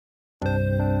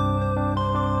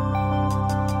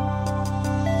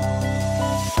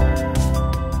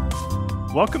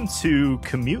Welcome to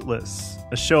Commuteless,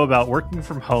 a show about working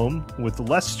from home with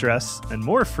less stress and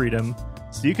more freedom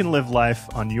so you can live life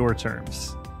on your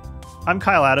terms. I'm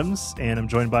Kyle Adams, and I'm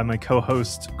joined by my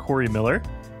co-host, Corey Miller.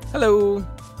 Hello.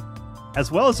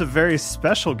 As well as a very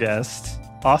special guest,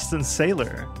 Austin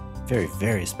Saylor. Very,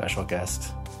 very special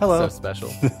guest. Hello. So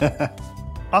special.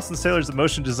 Austin Saylor is a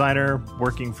motion designer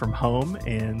working from home,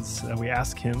 and we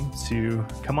asked him to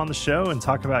come on the show and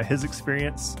talk about his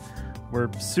experience. We're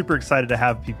super excited to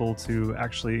have people to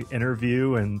actually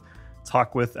interview and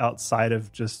talk with outside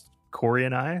of just Corey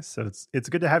and I. So it's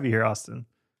good to have you here, Austin.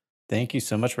 Thank you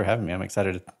so much for having me. I'm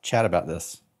excited to chat about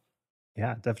this.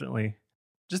 Yeah, definitely.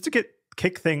 Just to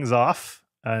kick things off,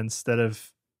 instead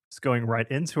of just going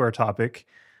right into our topic,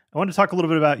 I want to talk a little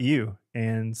bit about you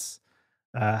and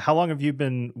how long have you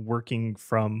been working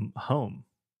from home?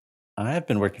 I have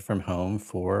been working from home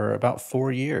for about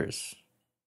 4 years.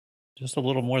 Just a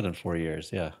little more than 4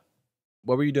 years, yeah.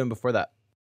 What were you doing before that?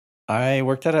 I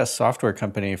worked at a software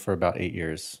company for about 8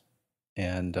 years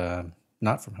and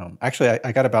not from home. Actually,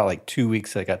 I got about like 2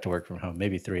 weeks I got to work from home,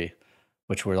 maybe 3,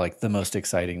 which were like the most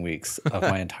exciting weeks of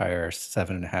my entire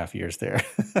 7.5 years there.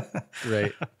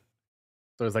 Right.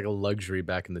 So it was like a luxury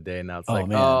back in the day. Now it's Oh, like,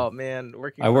 man. oh man,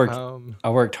 working from home.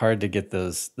 I worked hard to get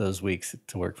those weeks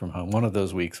to work from home. One of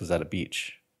those weeks was at a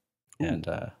beach. Ooh.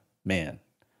 And man,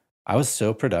 I was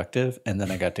so productive, and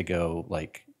then I got to go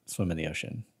like swim in the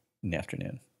ocean in the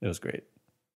afternoon. It was great.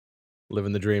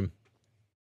 Living the dream.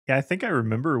 Yeah, I think I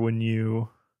remember when you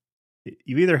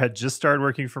either had just started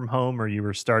working from home or you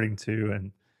were starting to,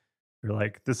 and you're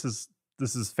like, this is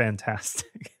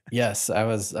fantastic. Yes, I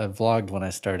vlogged when I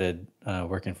started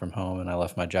working from home, and I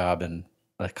left my job, and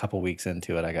a couple weeks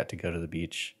into it, I got to go to the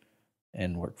beach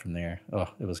and work from there. Oh,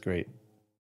 it was great.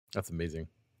 That's amazing.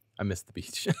 I missed the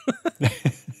beach.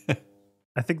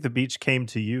 I think the beach came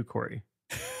to you, Corey.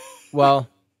 Well,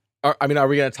 are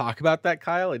we going to talk about that,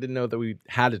 Kyle? I didn't know that we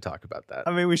had to talk about that.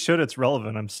 I mean, we should. It's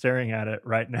relevant. I'm staring at it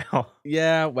right now.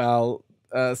 Yeah, well,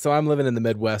 so I'm living in the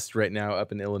Midwest right now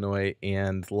up in Illinois,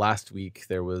 and last week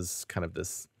there was kind of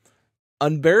this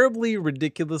unbearably,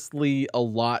 ridiculously a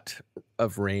lot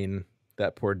of rain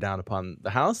that poured down upon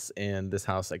the house, and this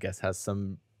house, I guess, has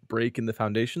some break in the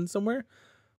foundation somewhere,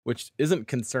 which isn't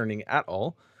concerning at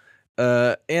all.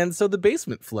 And so the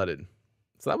basement flooded.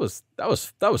 So that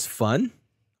was fun. It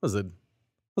was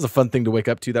a fun thing to wake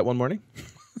up to that one morning.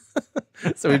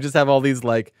 So we just have all these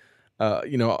like,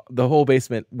 the whole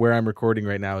basement where I'm recording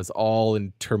right now is all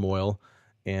in turmoil,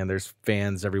 and there's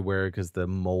fans everywhere because the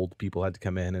mold people had to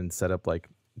come in and set up like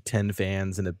 10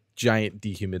 fans and a giant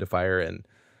dehumidifier. And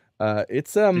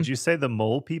it's Did you say the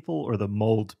mole people or the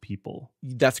mold people?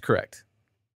 That's correct.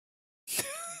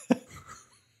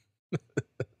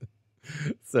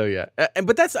 So yeah,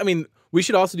 but we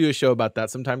should also do a show about that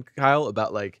sometime, Kyle,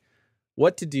 about like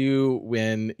what to do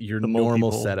when your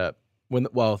normal setup,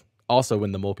 also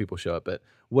when the mole people show up. But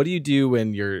what do you do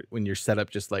when your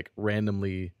setup just like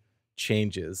randomly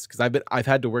changes? Because I've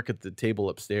had to work at the table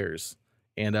upstairs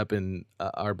and up in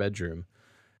our bedroom.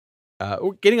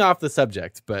 We're getting off the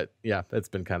subject, but yeah, that's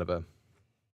been kind of a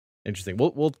interesting.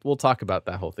 We'll talk about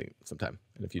that whole thing sometime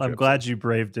in the future. I'm glad you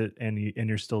braved it, and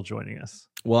you're still joining us.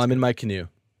 Well, I'm in my canoe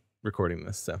recording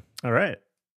this, so. All right.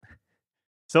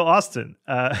 So Austin,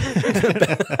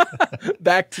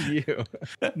 back to you.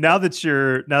 now that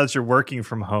you're working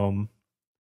from home,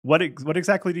 what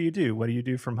exactly do you do? What do you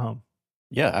do from home?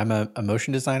 Yeah, I'm a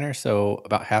motion designer, so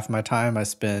about half my time I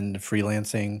spend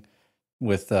freelancing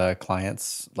with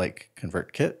clients like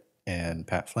ConvertKit and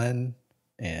Pat Flynn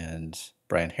and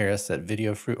Brian Harris at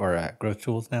Video Fruit or at Growth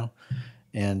Tools now,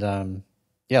 and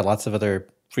lots of other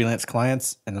freelance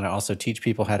clients. And then I also teach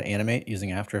people how to animate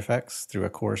using After Effects through a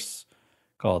course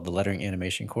called the Lettering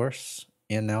Animation course.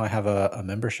 And now I have a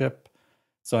membership,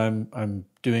 so I'm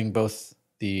doing both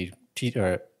the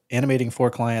animating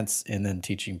for clients and then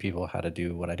teaching people how to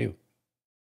do what I do.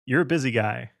 You're a busy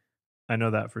guy. I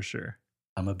know that for sure.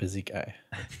 I'm a busy guy.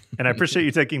 And I appreciate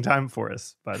you taking time for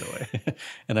us, by the way.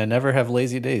 And I never have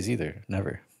lazy days either.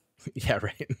 Never. Yeah,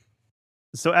 right.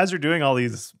 So as you're doing all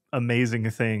these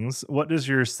amazing things, what does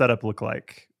your setup look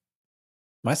like?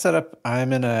 My setup,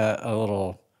 I'm in a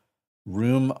little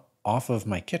room off of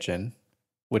my kitchen,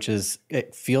 which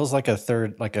it feels like a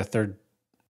third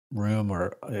room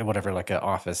or whatever, like an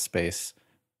office space.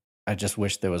 I just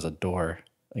wish there was a door,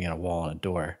 a wall and a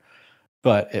door,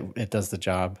 but it does the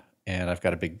job. And I've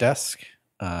got a big desk,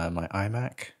 my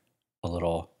iMac,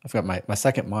 I've got my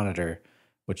second monitor,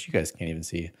 which you guys can't even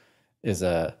see, is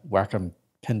a Wacom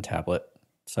pen tablet.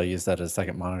 So I use that as a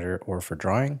second monitor or for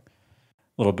drawing.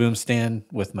 Little boom stand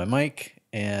with my mic.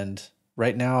 And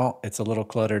right now it's a little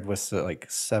cluttered with like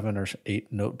 7 or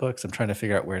 8 notebooks. I'm trying to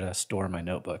figure out where to store my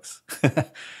notebooks.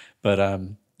 But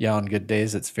yeah, on good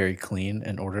days, it's very clean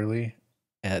and orderly.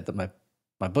 And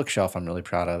my bookshelf I'm really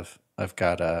proud of. I've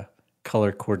got a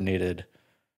color coordinated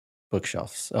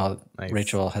bookshelves. Nice.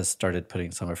 Rachel has started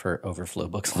putting some of her overflow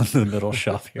books on the middle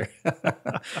shelf here.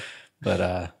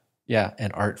 But yeah,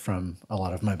 and art from a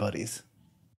lot of my buddies.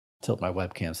 Tilt my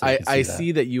webcam so you can see I that.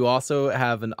 see that you also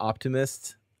have an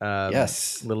Optimist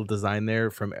Yes. little design there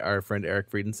from our friend Eric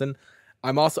Friedensen.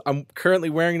 I'm currently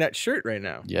wearing that shirt right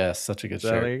now. Yes, such a good So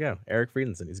shirt. there you go. Eric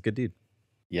Friedensen. He's a good dude.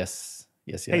 Yes.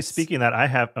 Yes, yes. Hey, speaking of that, I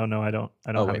have. Oh no, I don't.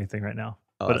 I don't have wait. anything right now.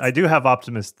 Oh, But I do have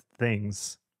Optimist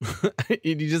things.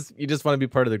 you just want to be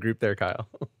part of the group there, Kyle.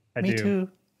 I Me do.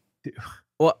 too.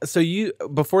 Well, so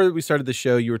before we started the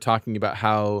show, you were talking about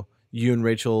how you and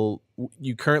Rachel,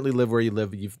 you currently live where you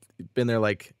live. You've been there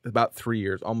like about 3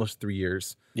 years, almost 3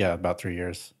 years. Yeah, about 3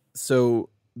 years. So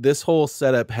this whole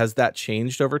setup, has that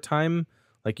changed over time?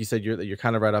 Like you said, you're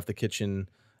kind of right off the kitchen.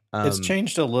 It's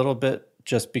changed a little bit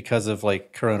just because of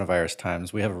like coronavirus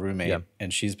times. We have a roommate Yeah.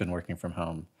 and she's been working from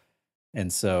home.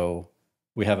 And so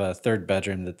we have a third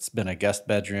bedroom that's been a guest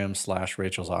bedroom /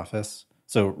 Rachel's office.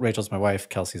 So Rachel's my wife,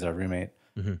 Kelsey's our roommate.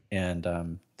 Mm-hmm.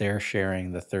 And they're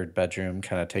sharing the third bedroom,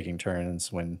 kind of taking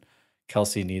turns. When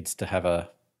Kelsey needs to have a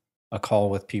call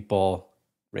with people,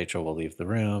 Rachel will leave the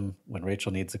room. When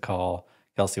Rachel needs a call,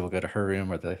 Kelsey will go to her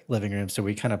room or the living room. So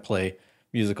we kind of play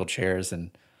musical chairs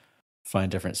and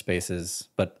find different spaces.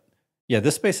 But yeah,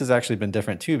 this space has actually been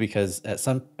different too, because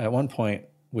at one point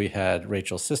we had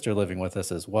Rachel's sister living with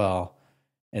us as well.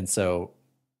 And so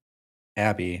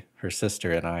Abby, her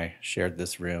sister, and I shared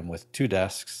this room with 2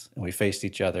 desks, and we faced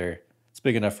each other. It's a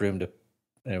big enough room to,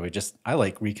 anyway, I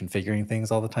like reconfiguring things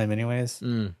all the time anyways.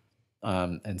 And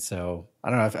so, I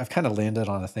don't know, I've kind of landed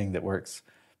on a thing that works.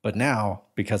 But now,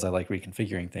 because I like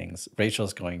reconfiguring things,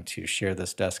 Rachel's going to share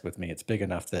this desk with me. It's big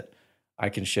enough that I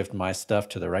can shift my stuff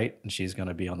to the right, and she's going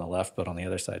to be on the left, but on the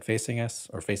other side facing us,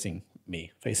 or facing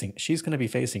me. She's going to be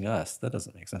facing us. That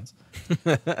doesn't make sense.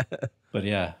 But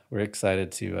yeah, we're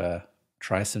excited to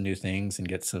try some new things and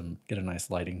get a nice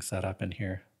lighting set up in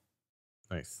here.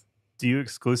 Nice. Do you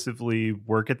exclusively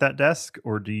work at that desk,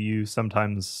 or do you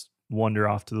sometimes wander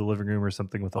off to the living room or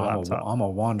something with a laptop? I'm a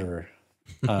wanderer.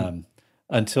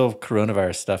 Until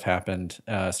coronavirus stuff happened,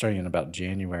 starting in about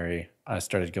January, I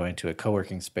started going to a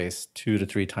co-working space 2 to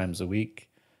 3 times a week.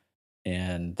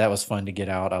 And that was fun to get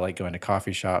out. I like going to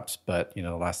coffee shops, but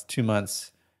the last 2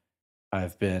 months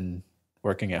I've been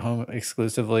working at home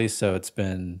exclusively. So it's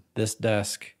been this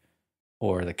desk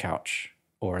or the couch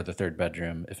or the third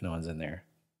bedroom if no one's in there.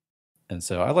 And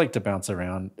so I like to bounce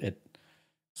around. It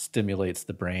stimulates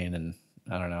the brain, and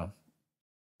I don't know.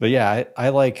 But yeah,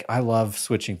 I love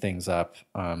switching things up.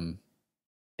 Yeah,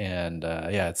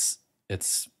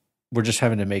 it's we're just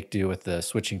having to make do with the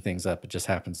switching things up. It just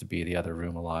happens to be the other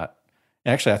room a lot.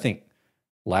 Actually, I think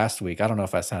last week, I don't know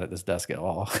if I sat at this desk at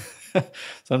all.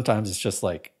 Sometimes it's just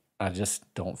like I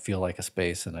just don't feel like a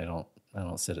space, and I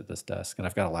don't sit at this desk. And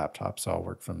I've got a laptop, so I'll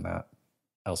work from that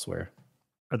elsewhere.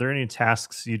 Are there any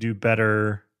tasks you do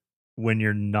better when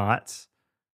you're not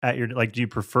at your, like, do you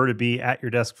prefer to be at your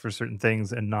desk for certain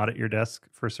things and not at your desk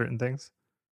for certain things?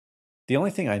 The only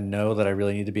thing I know that I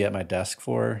really need to be at my desk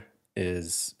for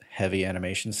is heavy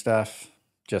animation stuff,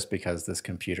 just because this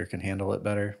computer can handle it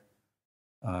better.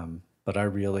 But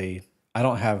I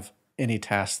don't have any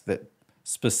tasks that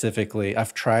specifically,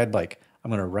 I've tried, like, I'm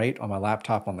going to write on my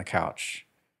laptop on the couch,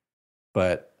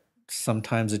 but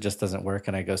sometimes it just doesn't work.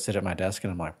 And I go sit at my desk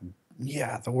and I'm like,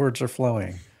 yeah, the words are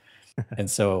flowing. And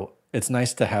so it's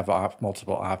nice to have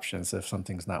multiple options. If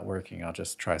something's not working, I'll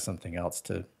just try something else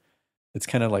it's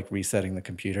kind of like resetting the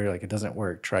computer. Like, it doesn't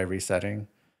work, try resetting.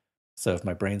 So if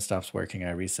my brain stops working,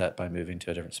 I reset by moving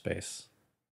to a different space.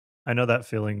 I know that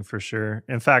feeling for sure.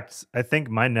 In fact, I think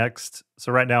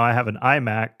so right now I have an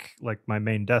iMac, like my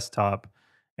main desktop,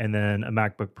 and then a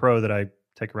MacBook Pro that I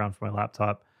take around for my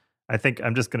laptop. I think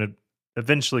I'm just going to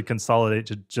eventually consolidate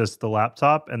to just the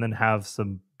laptop and then have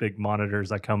some big monitors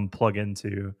I come plug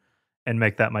into and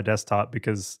make that my desktop,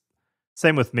 because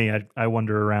same with me, I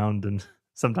wander around and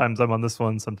sometimes I'm on this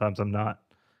one, sometimes I'm not.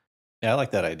 Yeah, I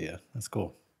like that idea. That's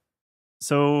cool.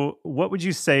 So what would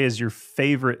you say is your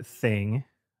favorite thing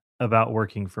about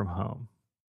working from home?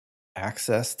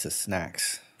 Access to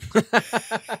snacks.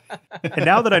 And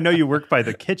now that I know you work by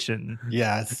the kitchen.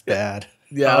 Yeah, it's bad.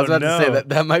 Yeah, I was about to say no.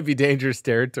 that might be dangerous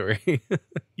territory.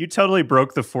 You totally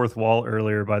broke the fourth wall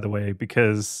earlier, by the way,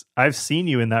 because I've seen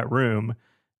you in that room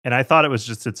and I thought it was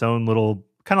just its own little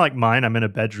kind of like mine. I'm in a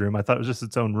bedroom. I thought it was just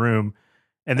its own room.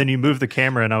 And then you move the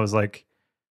camera and I was like,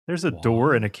 there's a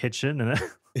door and a kitchen and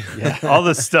Yeah. all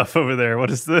this stuff over there. What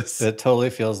is this? It totally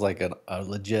feels like a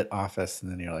legit office,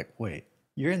 and then you're like, wait,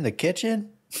 you're in the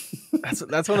kitchen?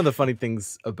 That's one of the funny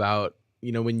things about,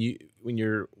 you know, when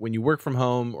you work from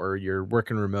home or you're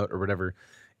working remote or whatever,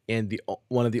 and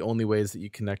one of the only ways that you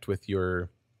connect with your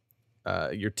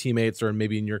teammates, or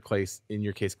maybe in your case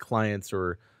clients,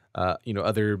 or you know,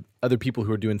 other people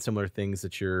who are doing similar things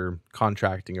that you're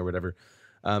contracting or whatever.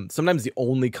 Sometimes the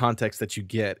only context that you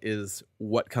get is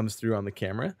what comes through on the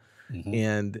camera. Mhm.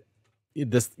 And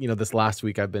this last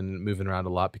week I've been moving around a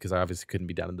lot because I obviously couldn't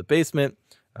be down in the basement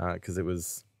because it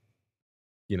was,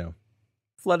 you know,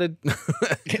 flooded.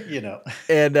 You know.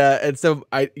 And so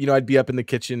I'd be up in the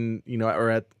kitchen, you know,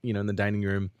 or at, you know, in the dining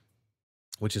room,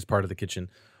 which is part of the kitchen,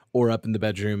 or up in the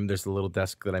bedroom. There's a little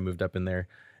desk that I moved up in there.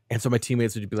 And so my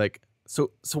teammates would be like,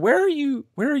 so where are you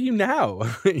now?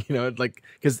 You know, like,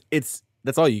 because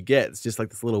that's all you get. It's just like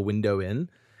this little window in.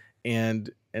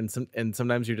 And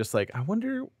sometimes you're just like, I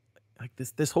wonder, like,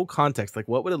 this whole context, like,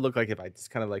 what would it look like if I just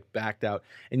kind of like backed out?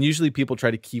 And usually people try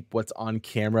to keep what's on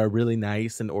camera really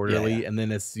nice and orderly. Yeah. And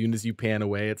then as soon as you pan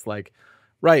away, it's like,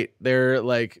 right, they're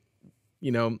like,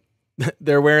 you know,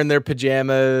 they're wearing their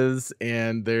pajamas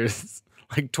and there's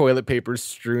like toilet paper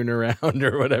strewn around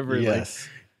or whatever. Yes. Like,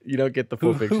 you don't get the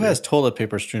full picture. Who has toilet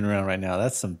paper strewn around right now?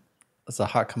 That's a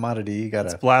hot commodity. You gotta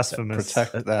It's blasphemous.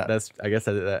 protect that. I guess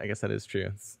that is true.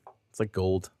 It's like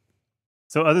gold.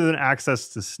 So other than access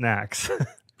to snacks,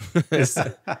 is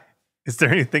there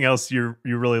anything else you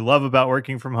really love about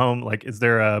working from home? Like, is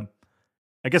there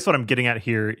I guess what I'm getting at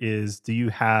here is, do you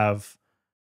have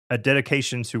a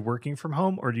dedication to working from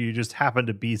home, or do you just happen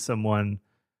to be someone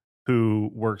who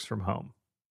works from home?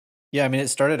 Yeah, I mean, it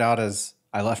started out as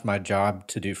I left my job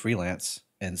to do freelance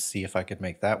and see if I could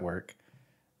make that work.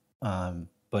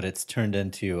 But it's turned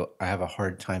into, I have a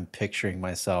hard time picturing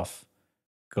myself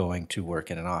going to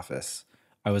work in an office.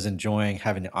 I was enjoying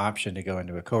having the option to go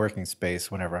into a co-working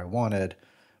space whenever I wanted,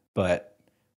 but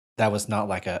that was not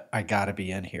like I gotta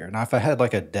be in here. Now, if I had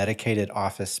like a dedicated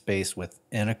office space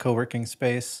within a co-working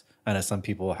space, I know some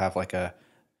people have like a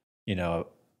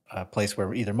place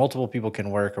where either multiple people can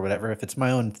work or whatever. If it's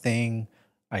my own thing,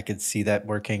 I could see that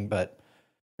working. But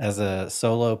as a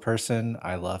solo person,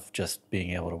 I love just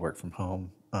being able to work from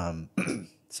home.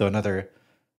 So another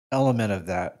element of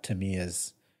that to me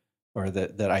is, or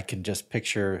that I can just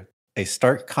picture a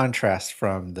stark contrast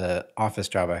from the office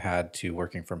job I had to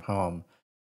working from home,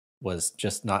 was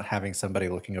just not having somebody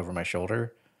looking over my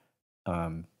shoulder.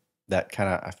 That kind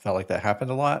of, I felt like that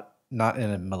happened a lot, not in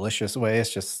a malicious way.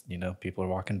 It's just, people are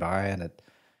walking by, and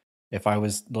if I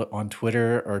was on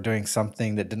Twitter or doing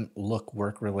something that didn't look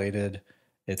work related,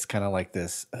 it's kind of like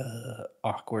this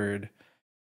awkward.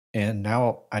 And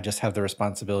now I just have the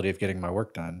responsibility of getting my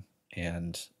work done,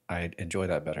 and I enjoy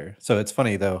that better. So it's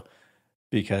funny though,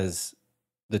 because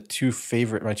my two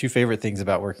favorite things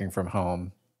about working from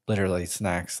home, literally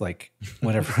snacks. Like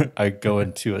whenever I go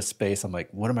into a space, I'm like,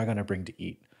 what am I going to bring to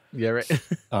eat? Yeah, right.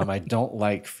 I don't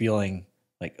like feeling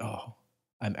like, oh,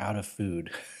 I'm out of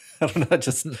food. I don't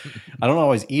know. I don't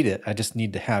always eat it. I just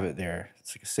need to have it there.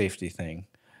 It's like a safety thing.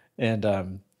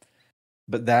 And,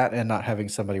 but that and not having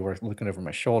somebody looking over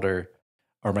my shoulder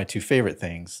are my two favorite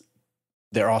things.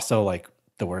 They're also like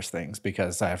the worst things,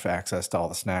 because I have access to all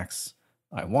the snacks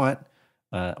I want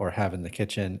or have in the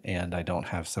kitchen, and I don't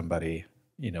have somebody,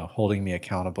 holding me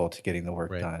accountable to getting the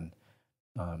work done.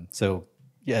 So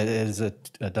yeah, it is a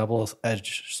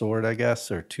double-edged sword, I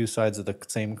guess, or two sides of the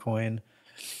same coin.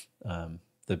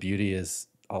 The beauty is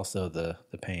also the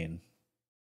pain.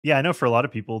 Yeah, I know for a lot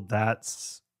of people,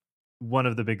 that's one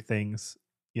of the big things,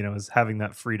 is having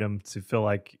that freedom to feel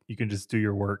like you can just do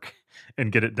your work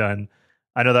and get it done.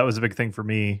 I know that was a big thing for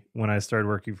me when I started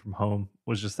working from home,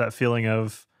 was just that feeling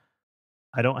of,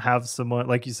 I don't have someone,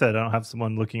 like you said, I don't have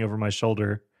someone looking over my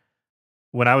shoulder.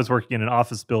 When I was working in an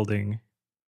office building,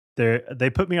 they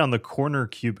put me on the corner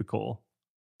cubicle.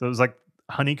 So it was like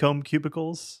honeycomb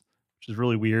cubicles, which is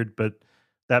really weird, but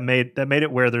that made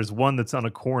it where there's one that's on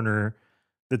a corner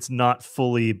that's not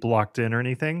fully blocked in or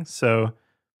anything. So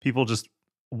people just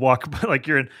walk by, like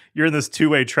you're in this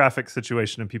two-way traffic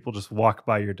situation, and people just walk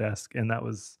by your desk, and that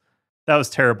was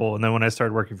terrible. And then when I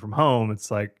started working from home, it's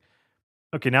like,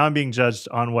 okay, now I'm being judged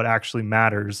on what actually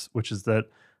matters, which is that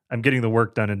I'm getting the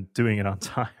work done and doing it on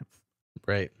time.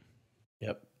 Right.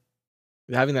 Yep.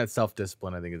 Having that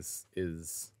self-discipline, I think,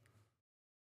 is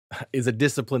a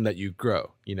discipline that you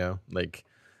grow, like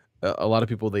a lot of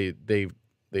people, they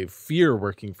fear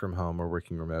working from home or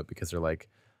working remote because they're like,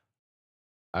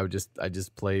 I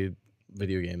just play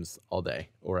video games all day,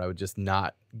 or I would just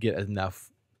not get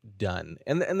enough done.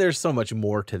 And there's so much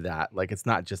more to that. Like, it's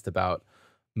not just about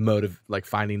like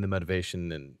finding the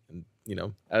motivation and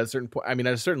at a certain point, I mean,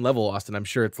 at a certain level, Austin, I'm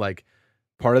sure it's like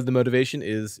part of the motivation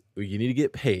is you need to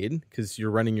get paid because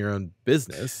you're running your own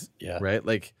business, right?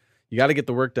 Like, you got to get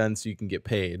the work done so you can get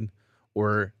paid,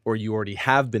 or you already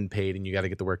have been paid and you got to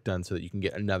get the work done so that you can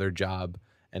get another job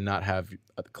and not have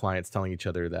clients telling each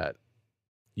other that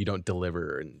you don't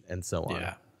deliver and so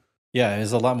on. Yeah,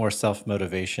 there's a lot more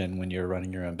self-motivation when you're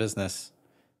running your own business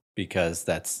because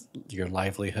that's your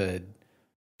livelihood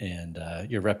and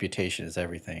your reputation is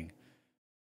everything.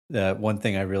 The one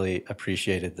thing I really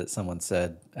appreciated that someone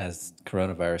said as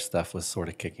coronavirus stuff was sort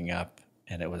of kicking up,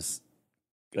 and it was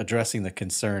addressing the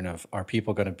concern of, are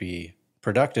people going to be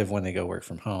productive when they go work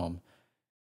from home?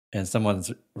 And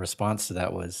someone's response to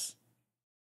that was,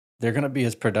 they're going to be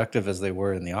as productive as they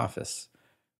were in the office.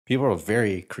 People are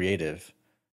very creative.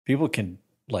 People can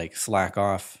like slack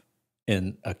off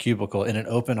in a cubicle in an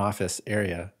open office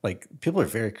area. Like, people are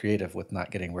very creative with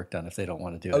not getting work done if they don't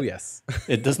want to do it. Oh, yes.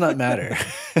 It does not matter.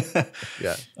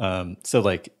 Yeah. So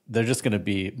like, they're just going to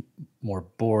be more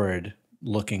bored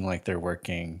looking like they're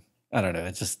working. I don't know.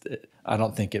 I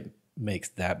don't think it makes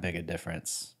that big a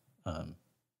difference.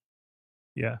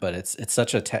 But it's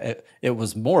such it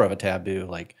was more of a taboo.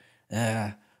 Like,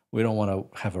 we don't want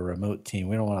to have a remote team.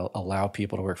 We don't want to allow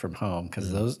people to work from home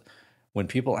because when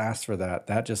people ask for that,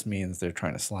 that just means they're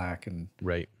trying to slack, and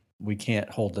we can't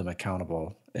hold them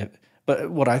accountable. But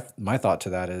my thought to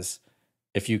that is,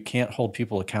 if you can't hold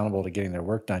people accountable to getting their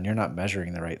work done, you're not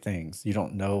measuring the right things. You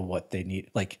don't know what they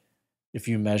need. Like, if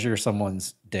you measure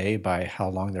someone's day by how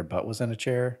long their butt was in a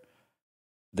chair,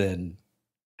 then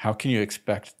how can you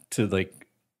expect to like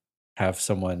have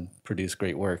someone produce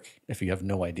great work if you have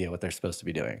no idea what they're supposed to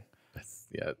be doing?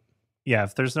 Yeah,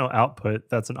 if there's no output,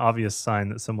 that's an obvious sign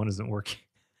that someone isn't working.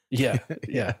 Yeah.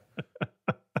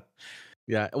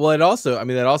 Well, that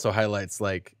also highlights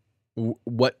like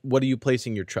what are you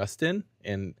placing your trust in,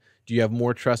 and do you have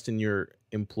more trust in your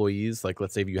employees? Like,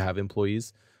 let's say if you have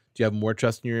employees, do you have more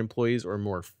trust in your employees or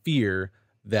more fear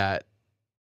that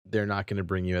they're not going to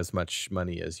bring you as much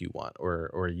money as you want,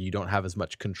 or you don't have as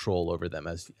much control over them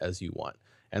as you want?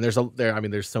 And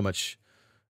there's so much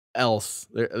else.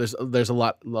 There's a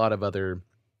lot of other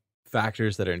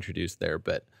factors that are introduced there,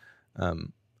 but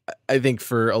I think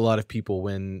for a lot of people,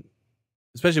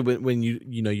 especially when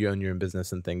you own your own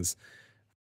business and things,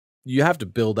 you have to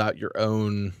build out your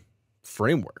own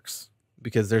frameworks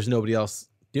because there's nobody else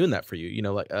doing that for you.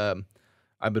 Like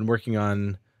I've been working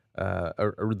on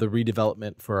the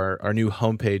redevelopment for our new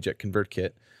homepage at ConvertKit,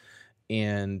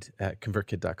 and at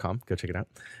convertkit.com. Go check it out.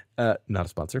 Not a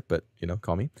sponsor, but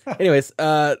call me. Anyways,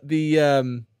 I've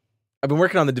been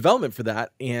working on the development for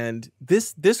that, and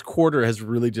this quarter has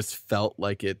really just felt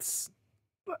like it's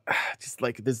just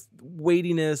like this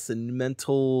weightiness and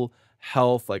mental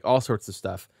health, like all sorts of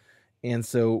stuff. And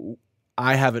so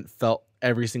I haven't felt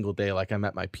every single day like I'm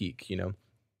at my peak,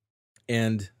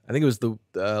 And I think it was the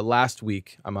last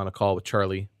week I'm on a call with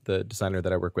Charlie, the designer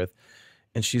that I work with.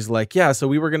 And she's like, yeah, so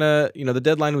we were going to, the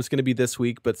deadline was going to be this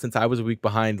week, but since I was a week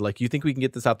behind, like, you think we can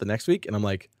get this out the next week? And I'm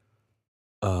like,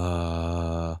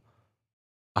 I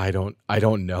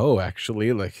don't know,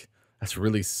 actually. Like, that's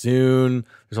really soon.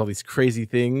 There's all these crazy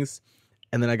things.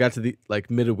 And then I got to the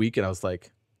mid of week and I was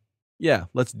like, yeah,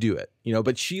 let's do it.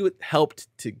 But she helped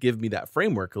to give me that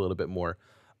framework a little bit more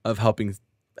of helping,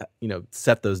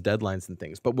 set those deadlines and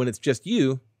things. But when it's just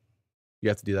you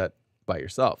have to do that by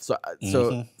yourself. So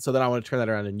then I want to turn that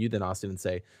around on you then, Austin, and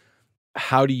say,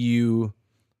 how do you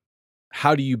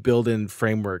build in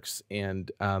frameworks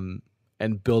and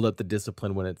build up the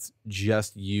discipline when it's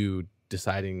just you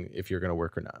deciding if you're going to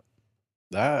work or not?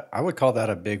 I would call that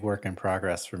a big work in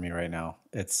progress for me right now.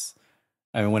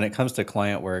 When it comes to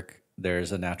client work,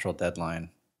 there's a natural deadline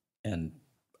and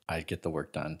I get the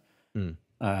work done.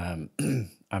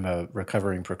 I'm a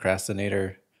recovering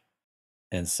procrastinator.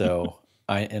 And so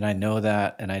I know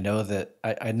that, and I know that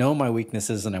I know my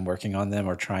weaknesses and I'm working on them,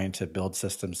 or trying to build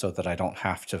systems so that I don't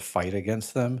have to fight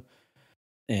against them.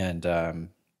 And,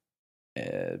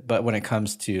 but when it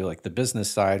comes to like the business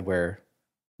side, where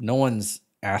no one's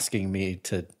asking me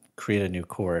to create a new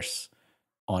course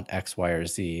on X, Y, or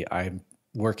Z, I'm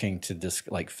working to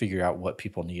just like figure out what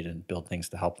people need and build things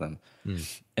to help them.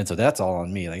 And so that's all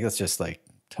on me. Like, that's just like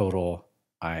total,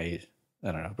 I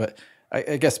don't know, but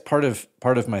I guess part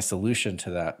of my solution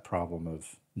to that problem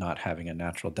of not having a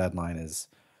natural deadline is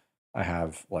I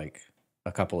have like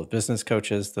a couple of business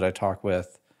coaches that I talk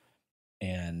with,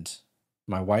 and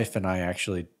my wife and I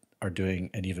actually are doing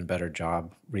an even better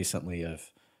job recently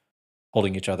of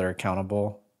holding each other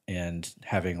accountable and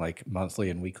having like monthly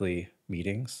and weekly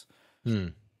meetings.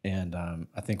 And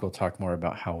I think we'll talk more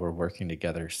about how we're working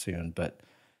together soon. But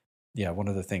yeah, one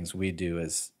of the things we do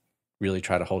is really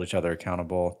try to hold each other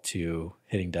accountable to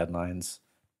hitting deadlines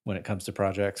when it comes to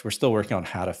projects. We're still working on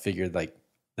how to figure like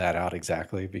that out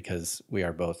exactly, because we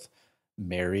are both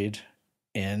married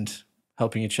and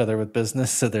helping each other with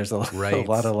business. So there's a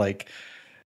lot of like,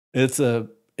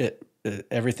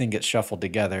 everything gets shuffled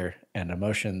together, and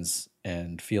emotions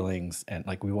and feelings, and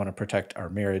like we want to protect our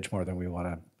marriage more than we want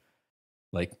to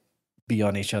like be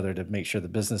on each other to make sure the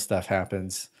business stuff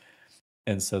happens.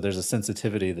 And so there's a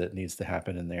sensitivity that needs to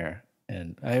happen in there.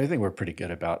 And I think we're pretty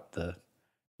good about the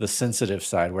sensitive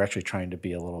side. We're actually trying to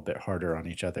be a little bit harder on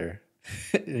each other.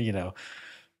 You know,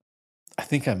 I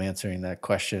think I'm answering that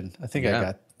question. I think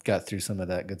I got through some of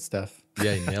that good stuff.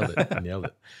 Yeah, you nailed it. You nailed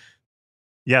it.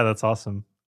 Yeah, that's awesome.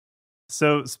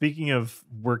 So speaking of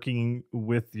working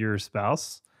with your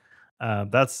spouse,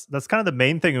 that's kind of the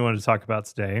main thing we wanted to talk about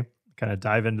today. Kind of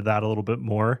dive into that a little bit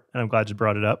more, and I'm glad you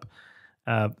brought it up.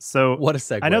 So what a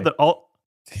segue! I know that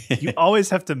you always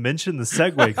have to mention the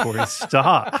segue, Corey.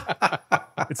 Stop.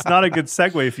 It's not a good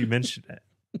segue if you mention it.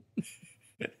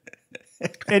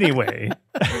 Anyway,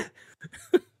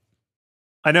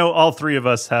 I know all three of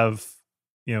us have,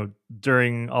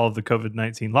 during all of the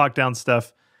COVID-19 lockdown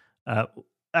stuff.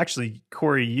 Actually,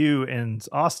 Corey, you and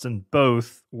Austin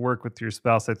both work with your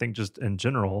spouse, I think, just in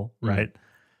general, right?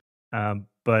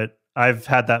 But I've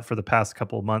had that for the past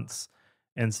couple of months.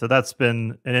 And so that's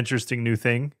been an interesting new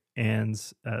thing, and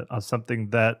something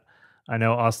that I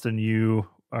know, Austin, you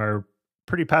are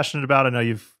pretty passionate about. I know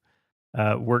you've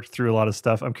worked through a lot of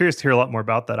stuff. I'm curious to hear a lot more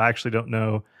about that. I actually don't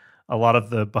know a lot of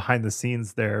the behind the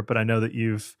scenes there, but I know that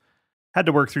you've had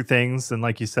to work through things and,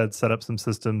 like you said, set up some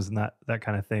systems and that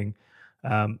kind of thing.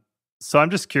 So I'm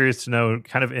just curious to know,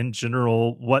 kind of in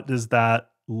general, what does that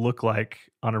look like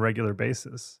on a regular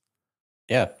basis?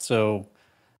 Yeah. So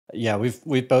yeah,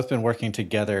 we've both been working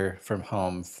together from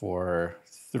home for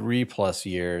 3+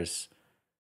 years.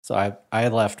 So I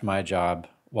left my job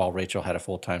while Rachel had a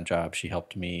full-time job. She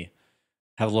helped me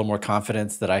have a little more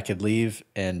confidence that I could leave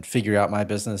and figure out my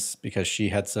business, because she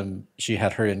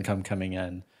had her income coming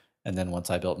in. And then once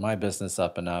I built my business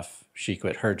up enough, she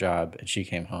quit her job and she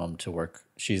came home to work.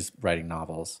 She's writing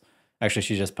novels. Actually,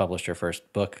 she just published her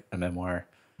first book, a memoir.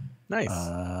 Nice.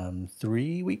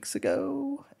 3 weeks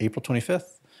ago, April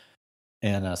 25th.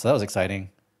 And so that was exciting.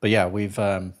 But yeah, we've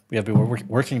been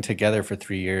working together for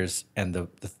 3 years, and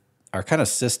our kind of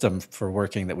system for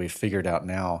working that we've figured out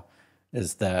now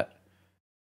is that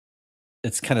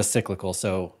it's kind of cyclical.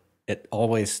 So it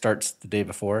always starts the day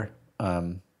before,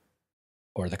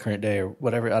 or the current day, or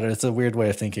whatever. I don't know, it's a weird way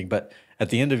of thinking, but at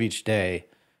the end of each day,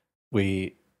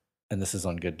 and this is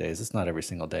on good days, it's not every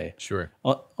single day. Sure.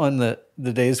 On the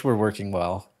days we're working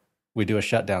well, we do a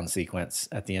shutdown sequence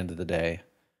at the end of the day.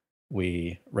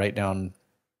 We write down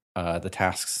the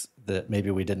tasks that maybe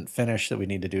we didn't finish that we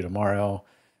need to do tomorrow.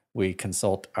 We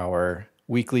consult our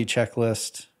weekly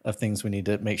checklist of things we need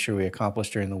to make sure we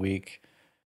accomplish during the week.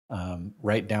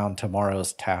 Write down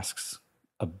tomorrow's tasks,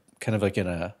 kind of like in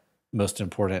a most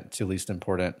important to least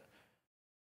important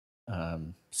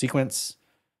sequence.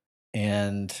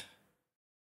 And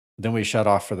then we shut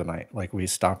off for the night. Like, we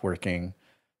stop working.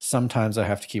 Sometimes I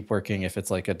have to keep working if it's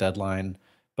like a deadline,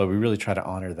 but we really try to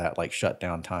honor that like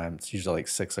shutdown time. It's usually like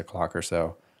 6 o'clock or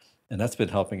so. And that's been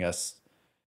helping us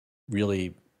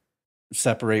really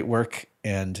separate work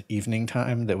and evening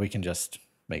time, that we can just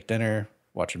make dinner,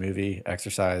 watch a movie,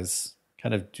 exercise,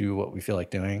 kind of do what we feel like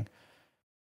doing.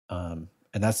 And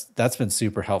that's been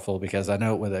super helpful, because I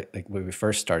know when we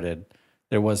first started,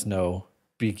 there was no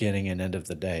beginning and end of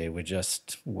the day. We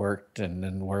just worked and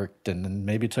then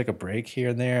maybe took a break here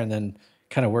and there, and then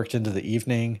kind of worked into the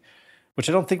evening, which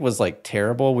I don't think was like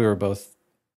terrible. We were both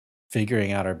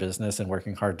figuring out our business and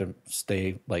working hard to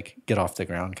get off the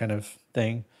ground kind of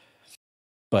thing.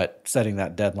 But setting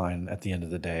that deadline at the end of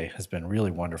the day has been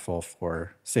really wonderful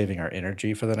for saving our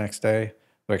energy for the next day.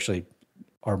 We actually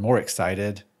are more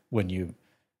excited when you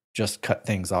just cut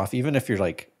things off, even if you're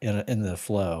like in the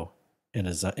flow, in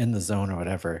the zone or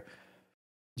whatever.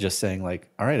 Just saying like,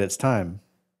 all right, it's time.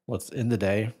 Let's end the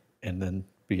day, and then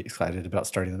be excited about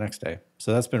starting the next day.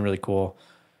 So that's been really cool.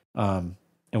 And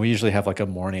we usually have like a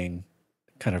morning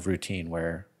kind of routine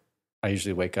where I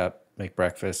usually wake up, make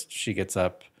breakfast. She gets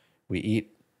up, we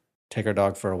eat, take our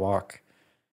dog for a walk,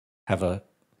 have a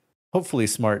hopefully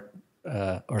smart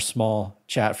or small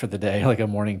chat for the day, like a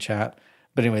morning chat.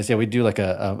 But anyways, yeah, we do like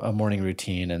a morning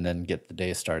routine and then get the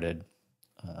day started.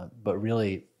 But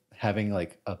really having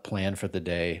like a plan for the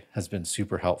day has been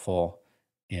super helpful.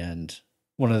 And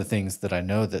one of the things that I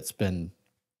know that's been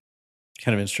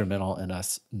kind of instrumental in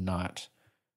us not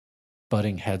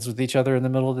butting heads with each other in the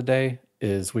middle of the day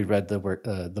is we read the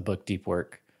book Deep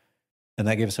Work, and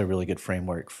that gave us a really good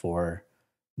framework for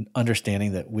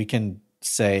understanding that we can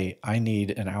say, I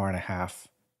need an hour and a half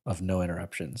of no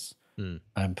interruptions.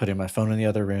 I'm putting my phone in the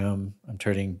other room, I'm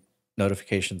turning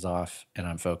notifications off, and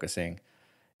I'm focusing.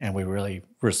 And we really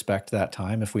respect that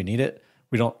time if we need it.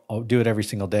 We don't do it every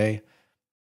single day,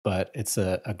 but it's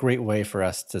a great way for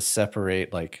us to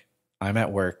separate, like, I'm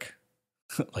at work,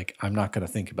 like, I'm not going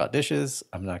to think about dishes,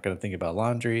 I'm not going to think about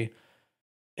laundry.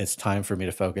 It's time for me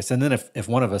to focus. And then if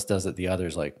one of us does it, the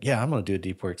other's like, yeah, I'm going to do a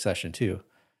deep work session too.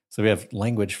 So we have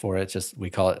language for it. Just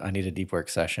we call it, I need a deep work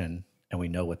session, and we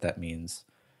know what that means.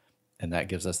 And that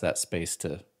gives us that space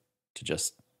to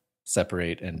just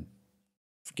separate and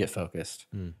get focused.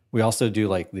 We also do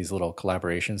like these little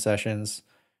collaboration sessions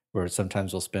where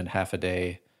sometimes we'll spend half a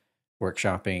day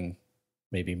workshopping,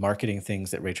 maybe marketing things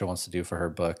that Rachel wants to do for her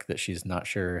book that she's not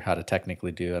sure how to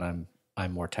technically do, and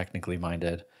I'm more technically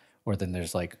minded. Or then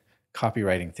there's like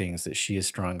copywriting things that she is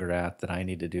stronger at that I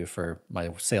need to do for my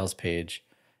sales page.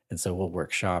 And so we'll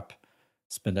workshop,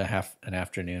 spend an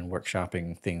afternoon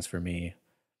workshopping things for me.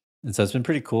 And so it's been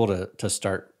pretty cool to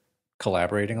start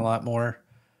collaborating a lot more,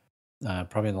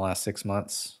 probably in the last 6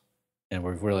 months. And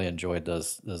we've really enjoyed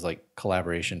those like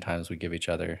collaboration times we give each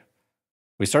other.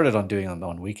 We started on doing them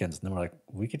on weekends, and then we're like,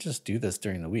 we could just do this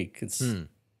during the week. It's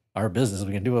our business.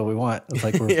 We can do what we want. It's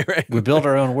like we build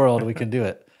our own world. We can do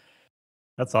it.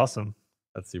 That's awesome.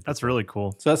 That's really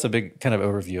cool. So that's a big kind of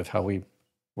overview of how we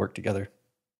work together.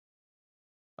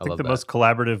 I think the most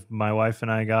collaborative my wife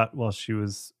and I got while she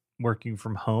was working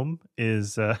from home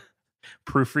is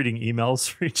proofreading emails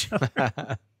for each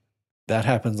other. That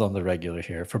happens on the regular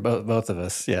here for both of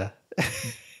us. Yeah.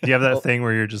 Do you have that thing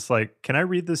where you're just like, can I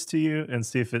read this to you and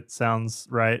see if it sounds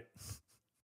right?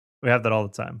 We have that all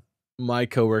the time. My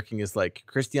co-working is like,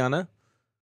 Christiana,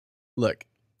 look,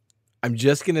 I'm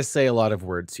just going to say a lot of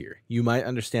words here. You might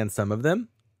understand some of them.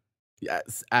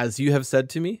 As you have said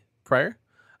to me prior,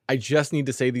 I just need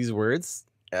to say these words.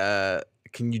 Can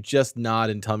you just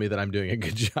nod and tell me that I'm doing a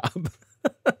good job?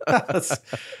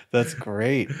 That's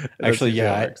great. Actually,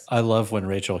 yeah, I love when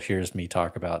Rachel hears me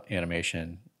talk about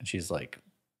animation and she's like,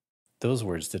 those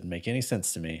words didn't make any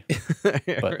sense to me,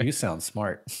 but you sound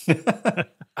smart.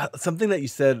 Something that you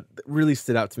said really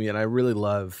stood out to me, and I really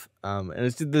love, and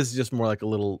this is just more like a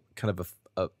little kind of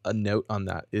a note on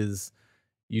that, is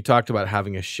you talked about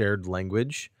having a shared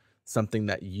language, something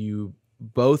that you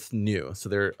both knew. So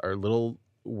there are little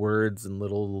words and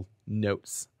little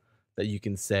notes that you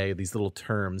can say, these little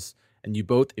terms, and you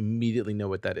both immediately know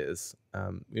what that is.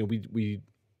 We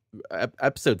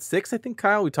episode 6, I think,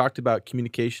 Kyle, we talked about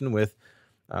communication with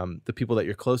the people that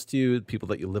you're close to, the people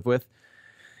that you live with,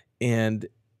 and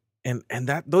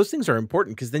that those things are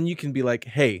important, because then you can be like,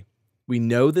 hey, we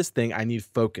know this thing, I need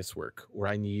focus work, or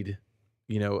I need,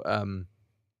 I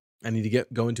need to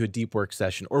go into a deep work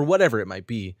session, or whatever it might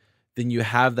be. Then you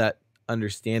have that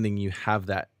understanding, you have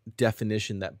that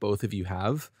definition that both of you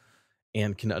have,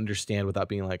 and can understand without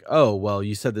being like, oh, well,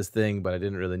 you said this thing, but I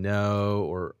didn't really know,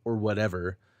 or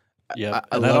whatever. Yeah,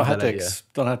 I don't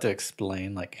have to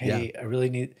explain like, hey, I really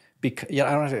need, I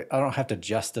don't have to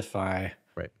justify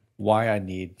why I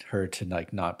need her to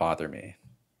like not bother me,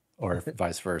 or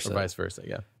vice versa.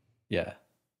 Yeah.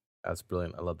 That's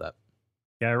brilliant. I love that.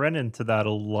 Yeah, I ran into that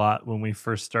a lot when we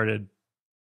first started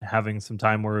having some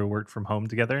time where we worked from home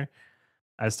together.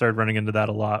 I started running into that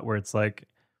a lot, where it's like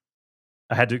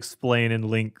I had to explain in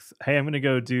length, hey, I'm going to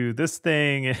go do this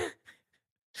thing.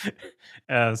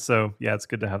 So yeah, it's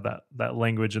good to have that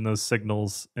language and those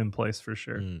signals in place for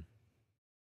sure.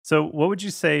 So what would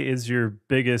you say is your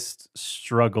biggest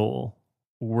struggle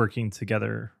working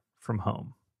together from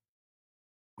home?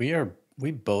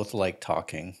 We both like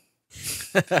talking.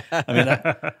 I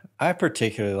mean, I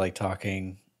particularly like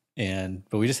talking,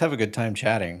 but we just have a good time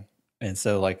chatting. And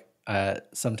so like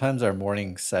sometimes our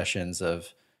morning sessions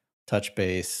of touch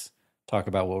base, talk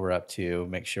about what we're up to,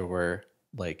 make sure we're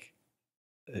like,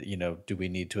 do we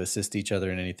need to assist each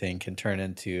other in anything, can turn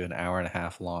into an hour and a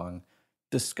half long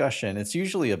discussion. It's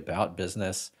usually about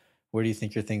business. Where do you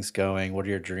think your thing's going? What are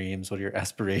your dreams? What are your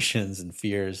aspirations and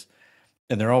fears?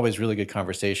 And they're always really good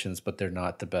conversations, but they're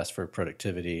not the best for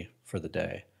productivity for the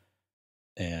day.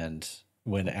 And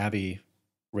when Abby,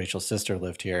 Rachel's sister,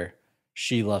 lived here,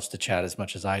 she loves to chat as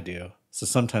much as I do. So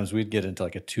sometimes we'd get into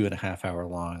like a 2.5 hour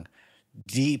long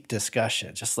deep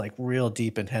discussion, just like real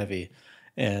deep and heavy.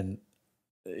 And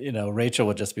Rachel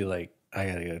would just be like, I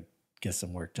gotta go get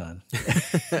some work done.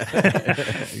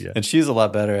 And she's a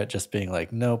lot better at just being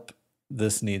like, nope,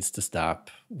 this needs to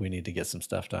stop. We need to get some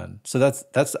stuff done. So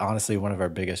that's honestly one of our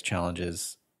biggest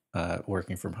challenges,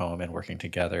 working from home and working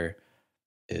together,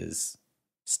 is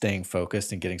staying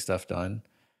focused and getting stuff done.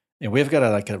 And we've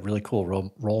got a really cool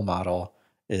role model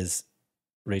is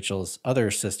Rachel's other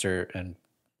sister and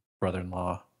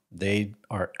brother-in-law. They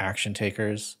are action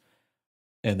takers.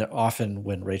 And they're often,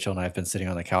 when Rachel and I have been sitting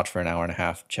on the couch for an hour and a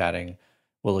half chatting,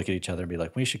 we'll look at each other and be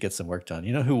like, we should get some work done.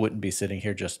 You know who wouldn't be sitting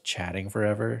here just chatting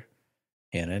forever?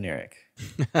 Hannah and Eric.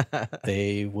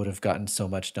 They would have gotten so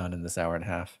much done in this hour and a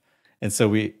half. And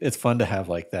so it's fun to have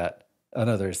like that.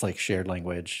 Another is like shared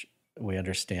language. We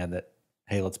understand that,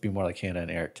 hey, let's be more like Hannah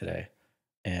and Eric today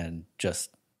and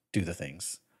just do the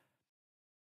things.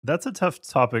 That's a tough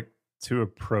topic to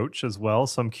approach as well.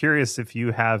 So I'm curious if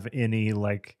you have any,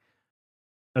 like,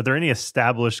 are there any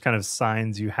established kind of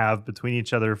signs you have between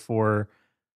each other for,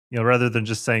 rather than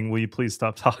just saying, will you please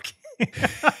stop talking?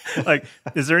 Like,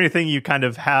 is there anything you kind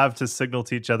of have to signal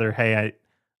to each other, hey, I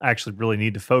actually really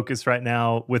need to focus right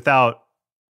now, without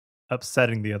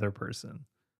upsetting the other person?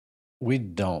 We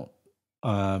don't.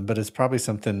 But it's probably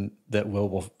something that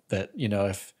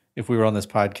if we were on this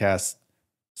podcast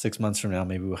 6 months from now,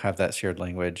 maybe we'll have that shared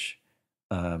language.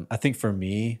 I think for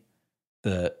me,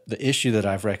 the issue that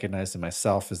I've recognized in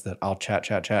myself is that I'll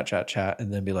chat,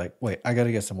 and then be like, wait, I got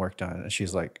to get some work done. And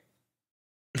she's like,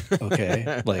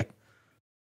 okay, like,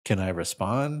 can I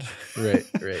respond? Right.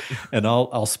 And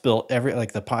I'll spill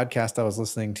the podcast I was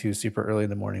listening to super early in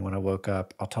the morning when I woke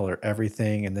up. I'll tell her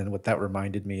everything, and then what that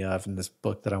reminded me of, in this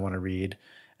book that I want to read.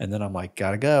 And then I'm like,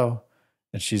 gotta go.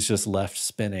 And she's just left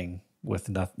spinning with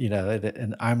nothing,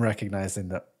 and I'm recognizing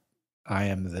that I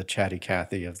am the chatty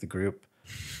Cathy of the group.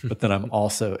 But then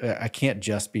I can't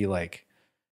just be like,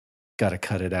 gotta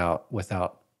cut it out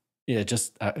without,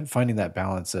 just finding that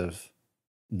balance of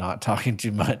not talking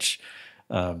too much,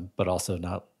 but also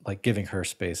not like giving her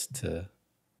space to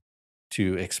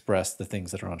express the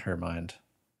things that are on her mind.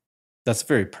 That's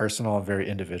very personal and very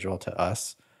individual to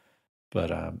us,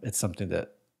 but it's something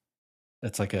that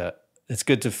it's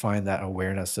good to find that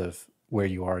awareness of where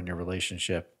you are in your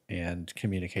relationship and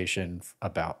communication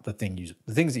about the things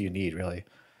that you need, really,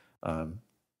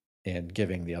 and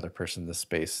giving the other person the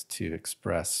space to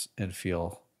express and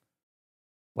feel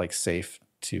like safe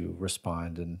to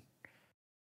respond, and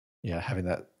having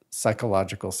that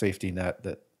psychological safety net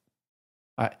that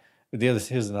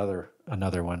here's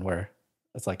another one where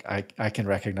it's like I can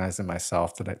recognize in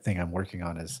myself that I think I'm working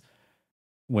on is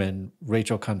when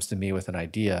Rachel comes to me with an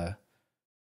idea.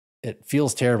 It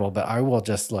feels terrible, but I will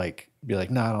just like be like,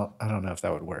 no, I don't know if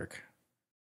that would work.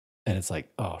 And it's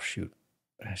like, oh shoot,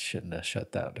 I shouldn't have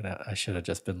shut that down. I should have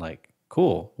just been like,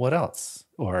 cool, what else?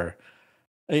 Or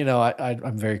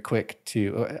I'm very quick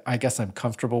to, I guess I'm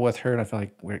comfortable with her and I feel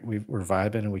like we're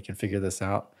vibing and we can figure this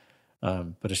out.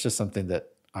 But it's just something that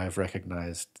I've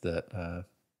recognized that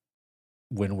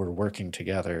when we're working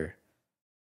together,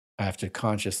 I have to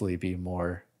consciously be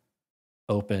more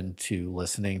open to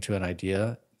listening to an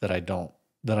idea that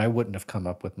I wouldn't have come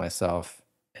up with myself,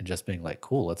 and just being like,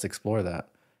 cool, let's explore that.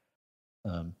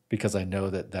 Because I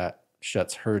know that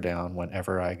shuts her down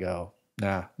whenever I go,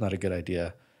 nah, not a good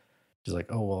idea. She's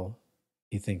like, oh, well,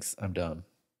 he thinks I'm dumb.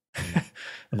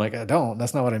 I'm like,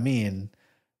 that's not what I mean.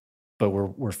 But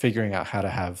we're figuring out how to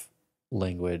have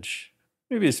language.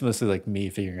 Maybe it's mostly like me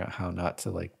figuring out how not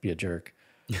to like be a jerk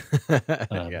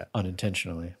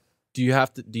unintentionally. Do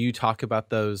you talk about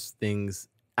those things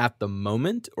at the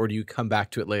moment, or do you come back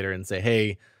to it later and say,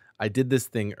 hey, I did this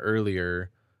thing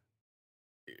earlier?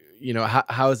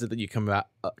 How is it that you come up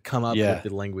with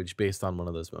the language based on one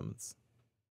of those moments?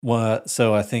 Well,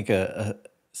 so I think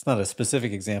it's not a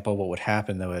specific example. What would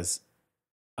happen though is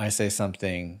I say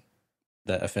something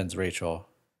that offends Rachel.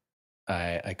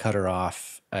 I cut her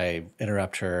off, I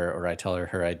interrupt her, or I tell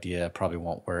her idea probably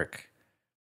won't work.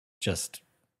 Just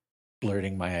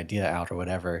blurting my idea out or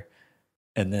whatever.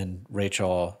 And then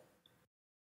Rachel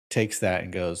takes that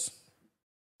and goes,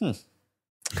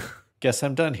 guess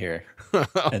I'm done here.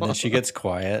 And then she gets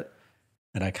quiet,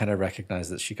 and I kind of recognize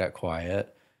that she got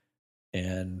quiet,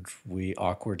 and we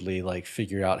awkwardly like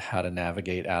figure out how to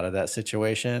navigate out of that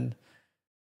situation.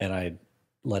 And I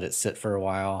let it sit for a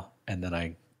while, and then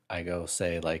I go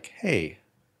say like, hey,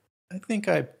 I think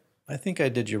I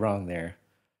did you wrong there.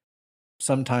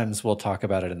 Sometimes we'll talk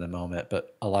about it in the moment,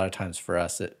 but a lot of times for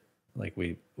us, it like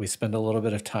we spend a little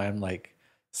bit of time like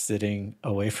sitting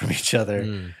away from each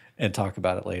other and talk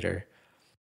about it later.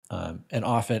 And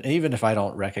often, even if I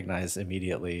don't recognize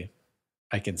immediately,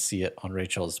 I can see it on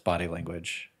Rachel's body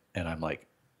language, and I'm like,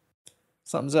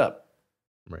 something's up.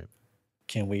 Right.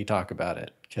 Can we talk about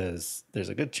it? Because there's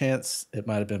a good chance it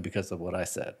might have been because of what I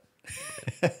said.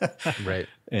 Right.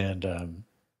 And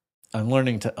I'm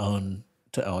learning to own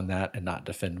that and not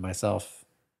defend myself.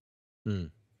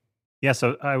 Yeah,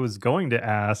 so I was going to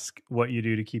ask what you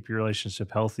do to keep your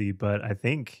relationship healthy, but I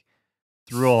think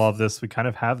through all of this, we kind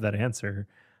of have that answer.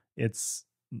 It's,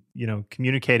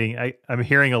 communicating. I'm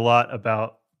hearing a lot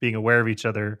about being aware of each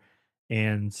other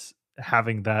and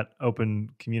having that open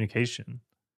communication.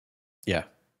 Yeah.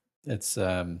 It's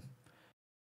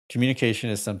communication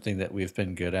is something that we've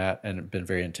been good at and been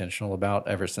very intentional about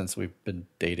ever since we've been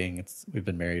dating. We've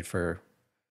been married for,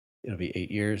 it'll be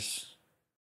 8 years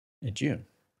in June.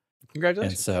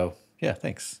 Congratulations. And so, yeah,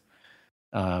 thanks.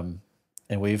 And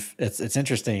it's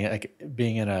interesting, like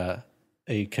being in a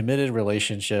committed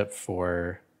relationship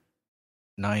for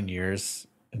 9 years,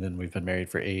 and then we've been married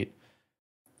for 8.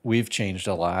 We've changed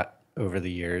a lot over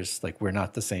the years. Like, we're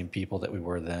not the same people that we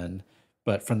were then,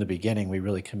 but from the beginning, we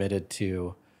really committed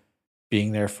to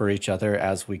being there for each other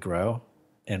as we grow.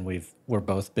 And we're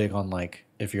both big on, like,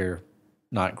 if you're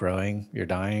not growing, you're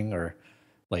dying, or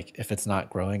like if it's not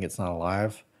growing, it's not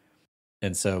alive.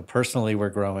 And so personally, we're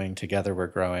growing together, we're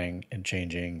growing and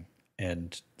changing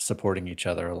and supporting each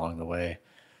other along the way.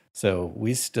 So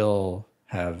we still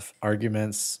have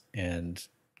arguments and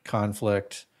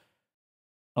conflict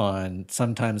on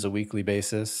sometimes a weekly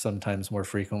basis, sometimes more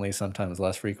frequently, sometimes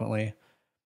less frequently,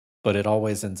 but it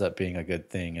always ends up being a good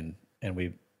thing. And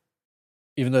we,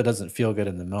 even though it doesn't feel good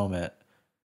in the moment,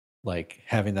 like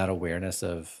having that awareness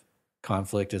of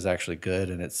conflict is actually good.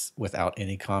 And it's without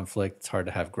any conflict, it's hard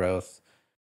to have growth.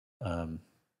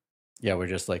 Yeah, we're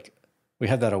just like, we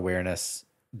have that awareness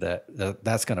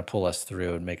that's going to pull us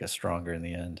through and make us stronger in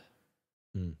the end.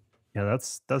 Yeah,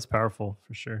 that's powerful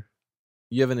for sure.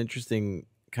 You have an interesting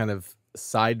kind of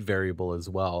side variable as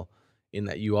well, in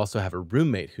that you also have a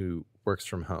roommate who works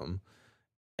from home.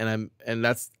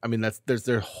 There's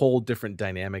a whole different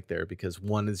dynamic there, because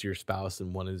one is your spouse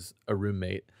and one is a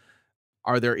roommate.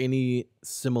 Are there any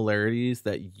similarities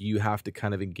that you have to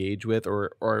kind of engage with,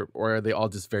 or are they all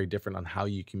just very different on how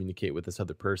you communicate with this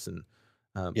other person?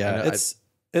 Yeah,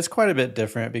 it's quite a bit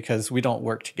different because we don't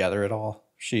work together at all.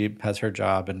 She has her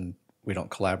job and we don't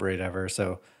collaborate ever.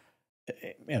 So,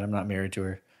 and I'm not married to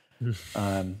her.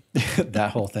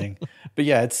 That whole thing. But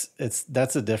yeah,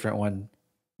 that's a different one.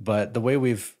 But the way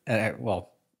we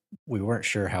weren't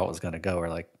sure how it was going to go. Or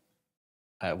like,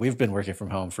 we've been working from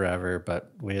home forever,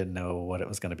 but we didn't know what it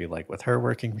was going to be like with her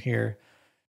working here.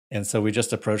 And so we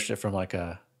just approached it from like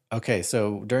okay,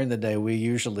 so during the day, we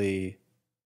usually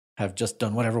have just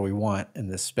done whatever we want in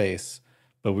this space,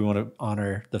 but we want to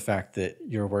honor the fact that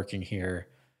you're working here,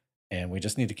 and we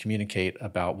just need to communicate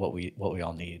about what we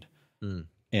all need.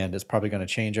 And it's probably going to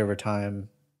change over time.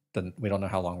 Then we don't know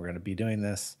how long we're going to be doing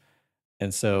this.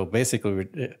 And so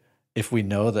basically, if we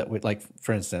know that like,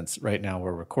 for instance, right now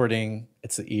we're recording,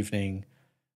 it's the evening.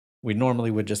 We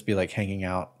normally would just be like hanging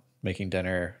out, making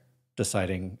dinner,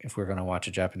 deciding if we're going to watch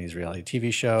a Japanese reality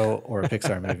TV show or a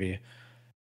Pixar movie.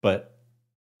 But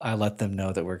I let them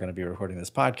know that we're going to be recording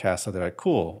this podcast. So they're like,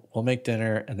 cool, we'll make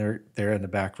dinner. And they're in the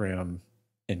back room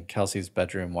in Kelsey's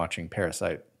bedroom watching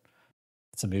Parasite.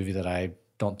 It's a movie that I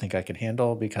don't think I can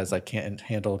handle because I can't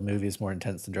handle movies more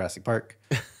intense than Jurassic Park.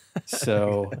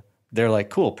 So they're like,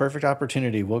 cool, perfect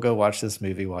opportunity. We'll go watch this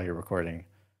movie while you're recording.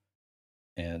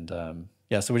 And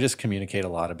yeah, so we just communicate a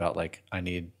lot about like, I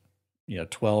need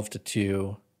 12 to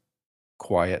 2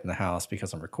 quiet in the house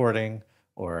because I'm recording,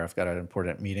 or I've got an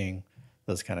important meeting,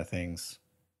 those kind of things.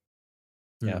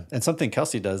 Yeah. And something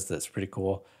Kelsey does that's pretty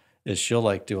cool is she'll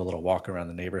like do a little walk around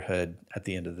the neighborhood at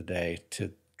the end of the day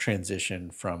to transition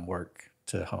from work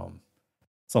to home.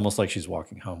 It's almost like she's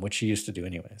walking home, which she used to do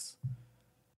anyways.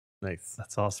 Nice.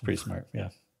 That's awesome. Pretty smart. Yeah.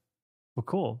 Well,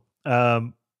 cool.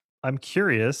 I'm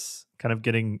curious, kind of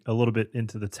getting a little bit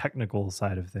into the technical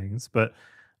side of things, but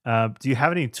do you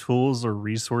have any tools or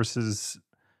resources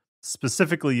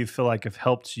specifically you feel like have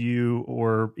helped you,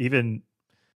 or even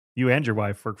you and your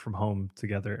wife work from home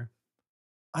together?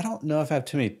 I don't know if I have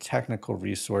too many technical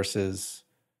resources.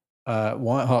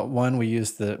 One we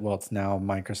use it's now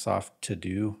Microsoft To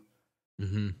Do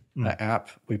app.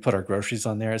 We put our groceries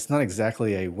on there. It's not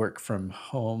exactly a work from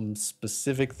home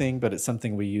specific thing, but it's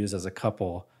something we use as a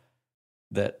couple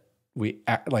that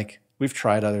we've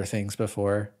tried other things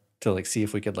before to like see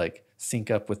if we could like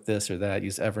sync up with this or that,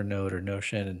 use Evernote or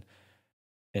Notion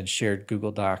and shared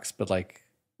Google Docs, but like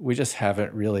we just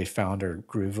haven't really found our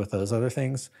groove with those other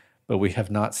things. But we have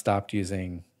not stopped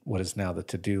using what is now the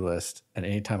to-do list. And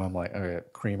anytime I'm like, all right,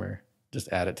 creamer, just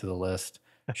add it to the list.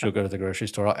 She'll go to the grocery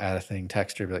store, I'll add a thing,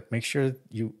 text her, be like, make sure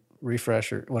you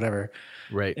refresh or whatever.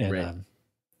 Right. And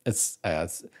it's a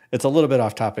little bit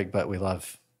off topic, but we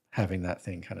love having that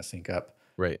thing kind of sync up.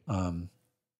 Right. Because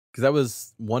that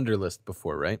was Wunderlist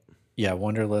before, right? Yeah,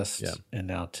 Wunderlist, Yeah. and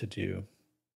now To Do.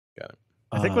 Got it.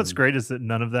 I think what's great is that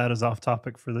none of that is off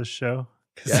topic for this show.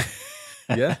 Yeah.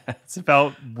 Yeah. It's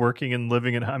about working and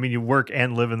living in, I mean, you work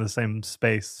and live in the same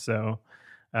space. So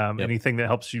anything that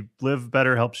helps you live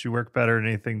better helps you work better. And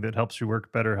anything that helps you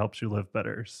work better helps you live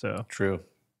better. So True.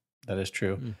 That is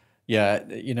true. Yeah.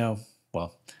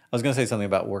 Well, I was going to say something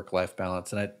about work-life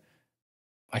balance, and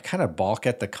I kind of balk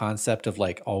at the concept of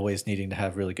like always needing to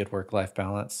have really good work-life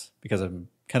balance, because I'm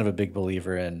kind of a big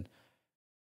believer in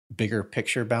bigger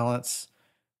picture balance.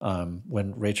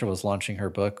 When Rachel was launching her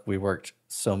book, we worked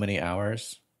so many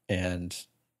hours and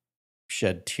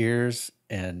shed tears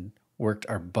and worked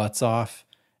our butts off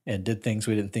and did things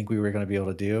we didn't think we were going to be able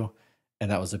to do. And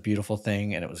that was a beautiful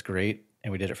thing, and it was great.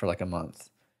 And we did it for like a month.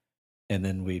 And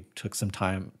then we took some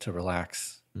time to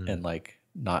relax and like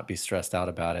not be stressed out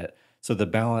about it. So the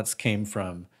balance came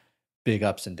from big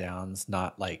ups and downs,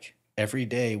 not like every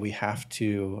day we have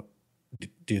to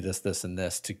do this, this, and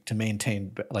this to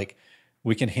maintain, like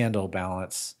we can handle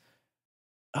balance.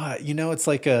 It's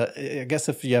like I guess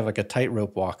if you have like a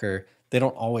tightrope walker, they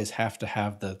don't always have to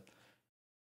have the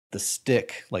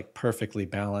stick like perfectly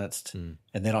balanced, and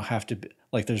they don't have to be,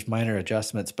 like there's minor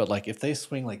adjustments, but like if they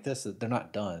swing like this, they're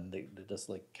not done. They just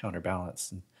like counterbalance.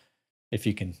 And if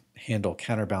you can handle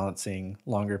counterbalancing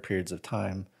longer periods of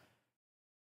time,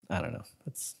 I don't know.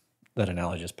 That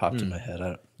analogy just popped in my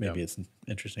head. Maybe it's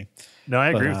interesting. No,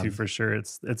 I agree with you for sure.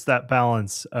 It's that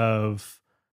balance of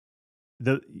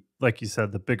like you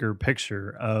said, the bigger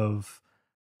picture of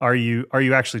are you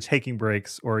actually taking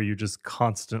breaks, or are you just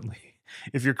constantly,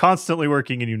 if you're constantly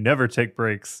working and you never take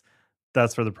breaks,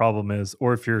 that's where the problem is.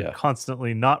 Or if you're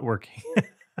constantly not working,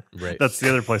 right, that's the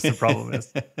other place the problem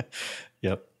is.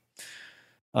 Yep.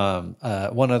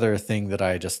 One other thing that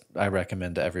I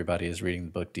recommend to everybody is reading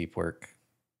the book Deep Work.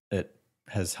 It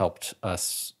has helped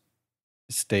us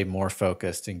stay more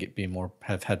focused and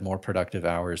have had more productive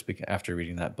hours after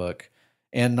reading that book.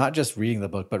 And not just reading the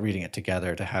book, but reading it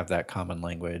together to have that common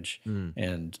language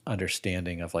and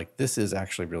understanding of like, this is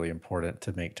actually really important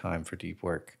to make time for deep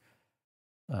work.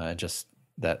 Just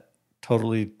that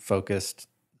totally focused,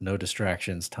 no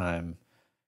distractions time.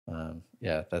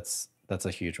 That's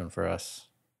a huge one for us.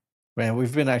 Man,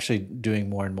 we've been actually doing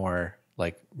more and more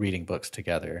like reading books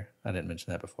together. I didn't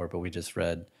mention that before, but we just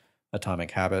read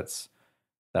Atomic Habits.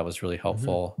 That was really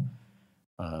helpful.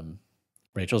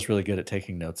 Rachel's really good at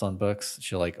taking notes on books.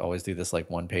 She'll like always do this like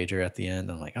one pager at the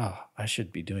end. I'm like, oh, I should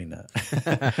be doing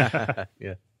that.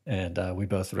 Yeah. And we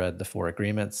both read The Four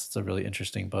Agreements. It's a really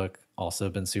interesting book. Also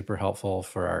been super helpful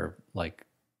for our like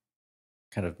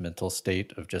kind of mental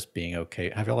state of just being okay.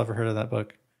 Have y'all ever heard of that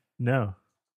book? No.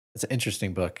 It's an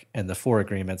interesting book. And the Four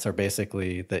Agreements are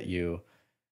basically that you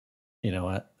know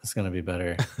what? It's going to be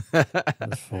better.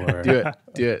 Do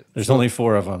it. There's only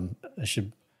 4 of them.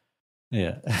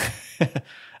 Yeah.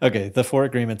 Okay. The 4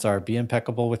 agreements are: be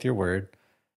impeccable with your word,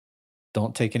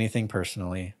 don't take anything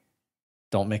personally,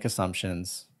 don't make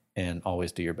assumptions, and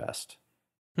always do your best.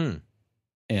 And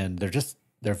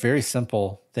they're very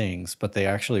simple things, but they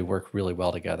actually work really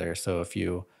well together. So if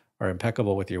you are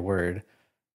impeccable with your word,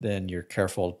 then you're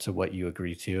careful to what you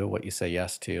agree to, what you say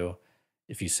yes to.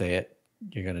 If you say it,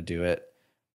 you're going to do it.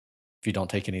 If you don't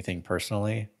take anything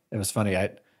personally. It was funny.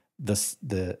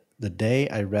 The day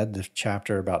I read the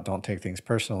chapter about don't take things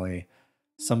personally,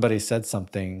 somebody said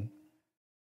something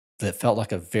that felt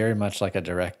like very much like a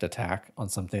direct attack on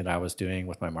something that I was doing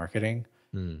with my marketing.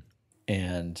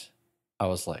 And I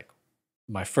was like,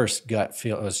 my first gut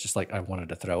feel, it was just like, I wanted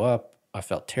to throw up. I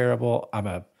felt terrible. I'm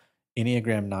a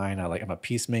Enneagram 9. I'm a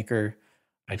peacemaker.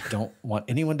 I don't want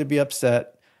anyone to be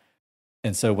upset.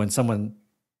 And so when someone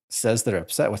says they're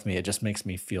upset with me, it just makes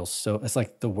me feel it's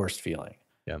like the worst feeling.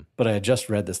 Yeah. But I had just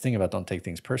read this thing about don't take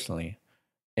things personally.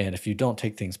 And if you don't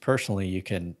take things personally, you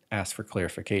can ask for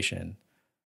clarification.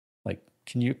 Like,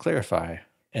 can you clarify?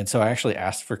 And so I actually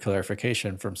asked for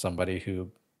clarification from somebody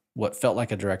who what felt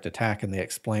like a direct attack, and they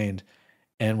explained.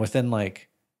 And within like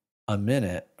a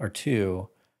minute or two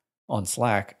on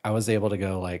Slack, I was able to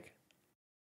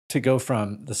go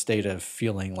from the state of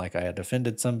feeling like I had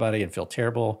offended somebody and feel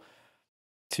terrible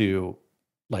to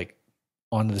like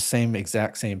on the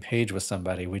exact same page with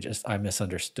somebody. I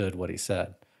misunderstood what he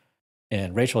said.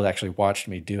 And Rachel had actually watched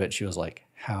me do it. She was like,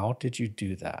 how did you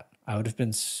do that? I would have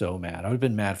been so mad. I would have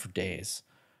been mad for days.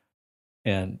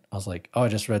 And I was like, oh, I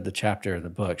just read the chapter of the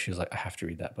book. She was like, I have to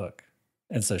read that book.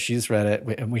 And so she's read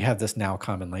it. And we have this now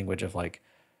common language of like,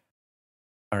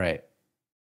 all right,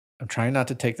 I'm trying not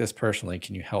to take this personally.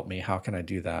 Can you help me? How can I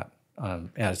do that?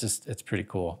 It's pretty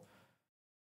cool.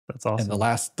 That's awesome. And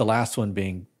the last one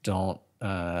being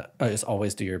is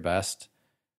always do your best.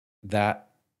 That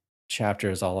chapter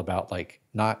is all about like,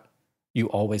 not you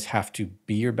always have to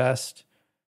be your best,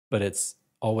 but it's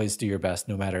always do your best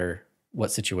no matter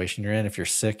what situation you're in. If you're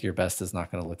sick, your best is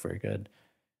not going to look very good.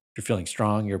 If you're feeling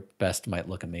strong, your best might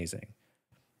look amazing.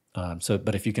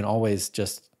 But if you can always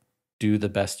just do the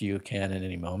best you can in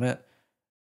any moment,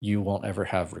 you won't ever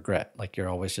have regret. Like, you're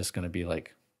always just going to be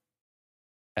like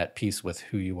at peace with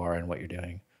who you are and what you're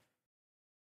doing.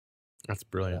 That's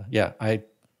brilliant. Yeah, I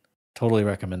totally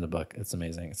recommend the book. It's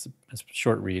amazing. It's a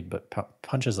short read, but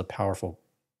packs a powerful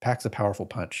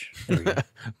punch. There we go.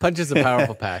 Punches a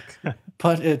powerful pack.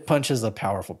 It punches a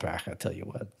powerful pack, I tell you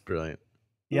what. Brilliant.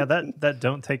 Yeah, that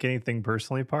don't take anything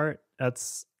personally part,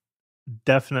 that's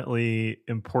definitely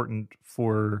important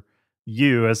for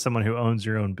you as someone who owns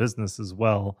your own business as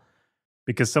well,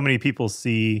 because so many people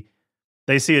see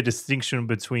a distinction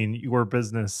between your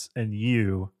business and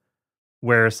you,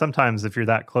 where sometimes if you're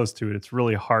that close to it, it's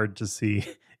really hard to see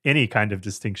any kind of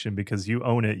distinction because you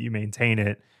own it, you maintain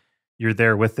it, you're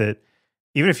there with it.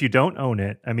 Even if you don't own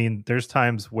it, I mean, there's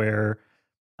times where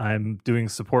I'm doing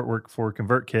support work for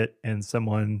ConvertKit and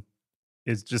someone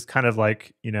is just kind of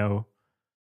like,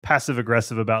 passive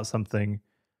aggressive about something.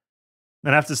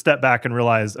 And I have to step back and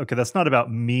realize, okay, that's not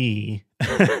about me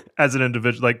as an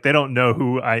individual. Like, they don't know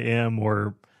who I am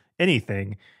or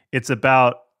anything. It's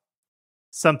about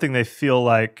something they feel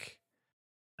like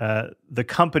the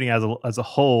company as a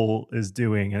whole is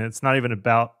doing. And it's not even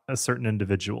about a certain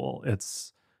individual.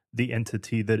 It's the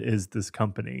entity that is this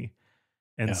company.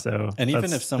 And and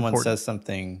even if someone says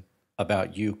something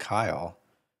about you, Kyle,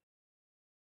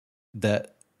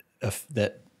 that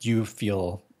you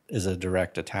feel is a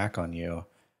direct attack on you,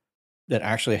 that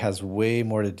actually has way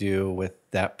more to do with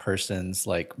that person's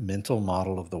like mental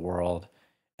model of the world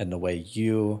and the way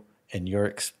you and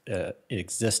your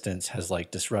existence has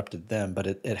like disrupted them. But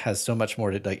it has so much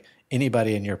more to, like,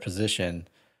 anybody in your position,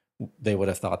 they would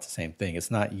have thought the same thing.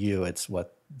 It's not you, it's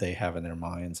what they have in their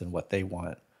minds and what they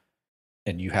want.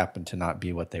 And you happen to not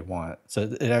be what they want. So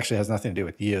it actually has nothing to do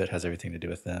with you. It has everything to do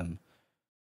with them.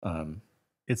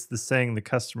 It's the saying, the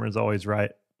customer is always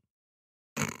right.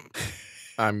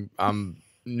 I'm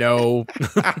no.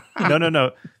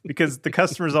 No. Because the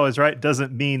customer is always right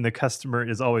doesn't mean the customer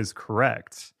is always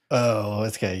correct. Oh,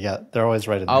 okay. Yeah, they're always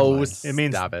right in their mind. It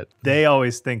means they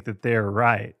always think that they're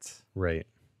right. Right.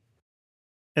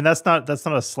 And that's not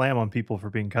a slam on people for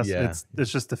being customers. Yeah.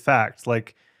 It's just a fact.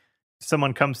 Like, if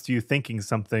someone comes to you thinking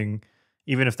something,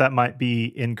 even if that might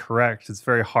be incorrect, it's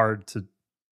very hard to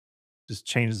just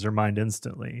change their mind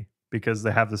instantly because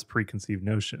they have this preconceived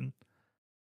notion.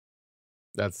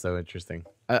 That's so interesting.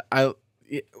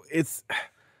 It's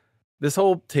this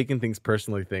whole taking things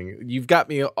personally thing. You've got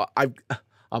me.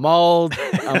 I'm all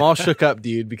shook up,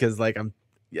 dude. Because like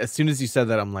as soon as you said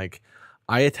that, I'm like,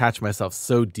 I attach myself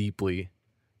so deeply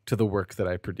to the work that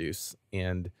I produce,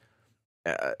 and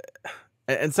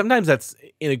sometimes that's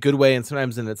in a good way, and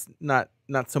sometimes it's not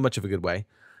so much of a good way.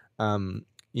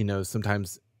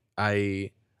 Sometimes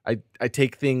I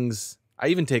take things. I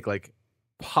even take like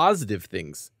positive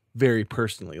things very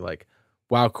personally, like,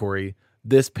 wow, Corey,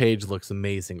 this page looks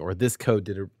amazing, or this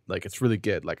code it's really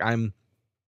good. Like,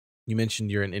 you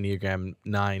mentioned you're an Enneagram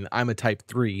 9. I'm a type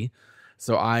 3.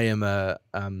 So I am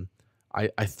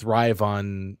I thrive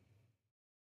on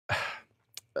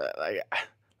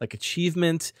like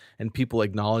achievement and people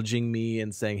acknowledging me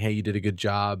and saying, hey, you did a good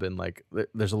job. And like,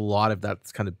 there's a lot of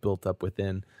that's kind of built up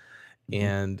within.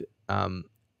 Mm-hmm.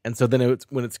 And so then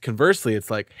when it's conversely,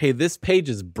 it's like, hey, this page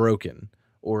is broken,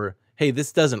 or hey,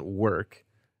 this doesn't work.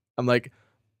 I'm like,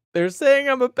 they're saying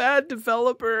I'm a bad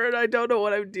developer and I don't know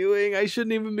what I'm doing. I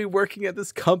shouldn't even be working at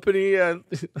this company, and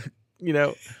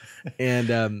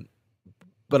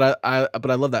but I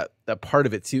love that part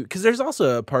of it too, because there's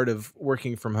also a part of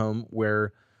working from home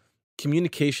where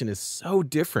communication is so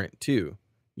different too.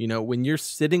 When you're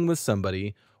sitting with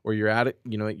somebody, or you're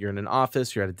you're in an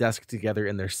office, you're at a desk together,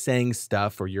 and they're saying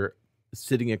stuff, or you're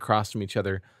sitting across from each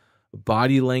other,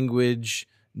 body language,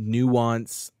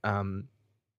 nuance,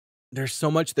 there's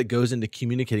so much that goes into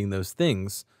communicating those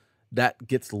things that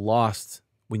gets lost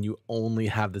when you only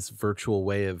have this virtual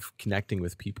way of connecting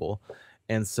with people.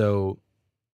 And so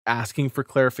asking for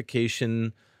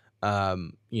clarification,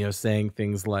 saying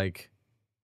things like,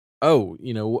 oh,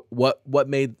 what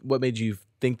made you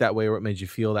think that way, or what made you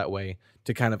feel that way,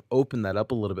 to kind of open that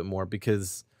up a little bit more,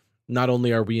 because not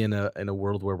only are we in a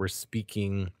world where we're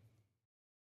speaking,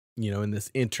 in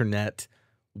this internet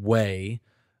way,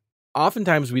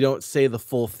 oftentimes we don't say the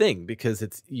full thing,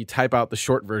 because you type out the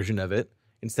short version of it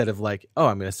instead of like, oh,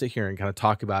 I'm going to sit here and kind of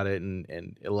talk about it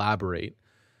and elaborate.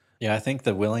 Yeah, I think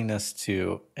the willingness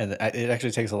to, and it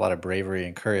actually takes a lot of bravery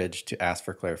and courage to ask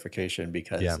for clarification,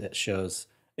 because it shows,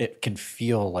 it can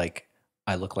feel like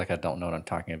I look like I don't know what I'm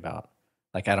talking about.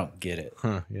 Like I don't get it.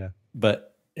 Yeah.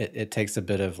 But it takes a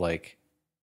bit of like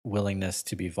willingness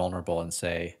to be vulnerable and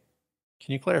say,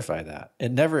 can you clarify that? I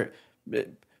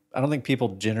don't think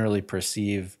people generally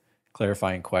perceive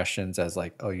clarifying questions as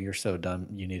like, oh, you're so dumb,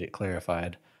 you need it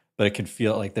clarified. But it can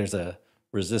feel like there's a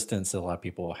resistance that a lot of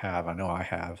people have. I know I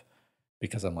have,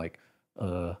 because I'm like,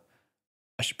 I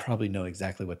should probably know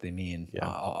exactly what they mean. Yeah.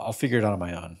 I'll figure it out on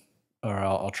my own, or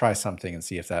I'll try something and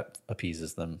see if that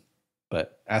appeases them.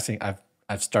 But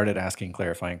I've started asking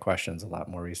clarifying questions a lot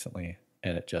more recently,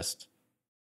 and it just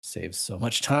saves so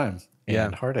much time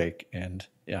and heartache. And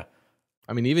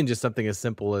I mean, even just something as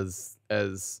simple as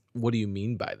what do you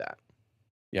mean by that?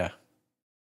 Yeah.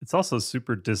 It's also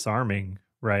super disarming,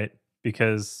 right?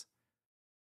 Because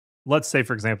let's say,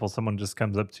 for example, someone just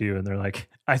comes up to you and they're like,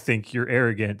 I think you're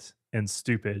arrogant and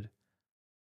stupid.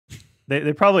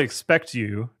 They probably expect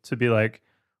you to be like,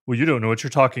 well, you don't know what you're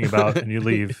talking about, and you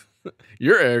leave.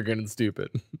 You're arrogant and stupid.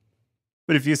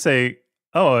 But if you say,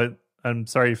 oh, I'm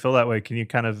sorry you feel that way, can you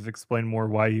kind of explain more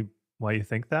why you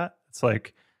think that? It's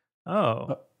like,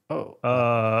 and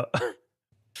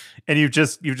you've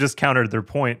just countered their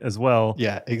point as well.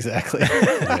 Yeah, exactly.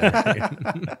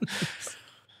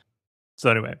 So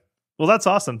anyway, well, that's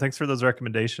awesome. Thanks for those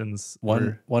recommendations.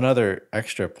 One other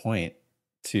extra point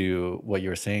to what you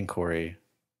were saying, Corey,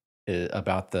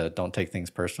 about the don't take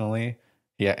things personally.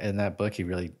 Yeah, in that book, he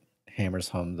really hammers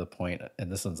home the point,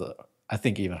 and this one's, I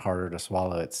think, even harder to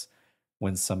swallow. It's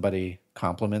when somebody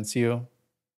compliments you,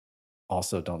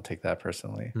 also don't take that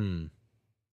personally.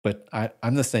 But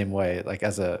I'm the same way. Like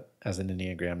as an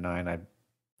Enneagram 9,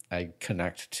 I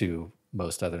connect to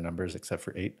most other numbers except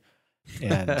for 8.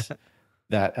 And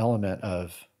that element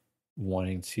of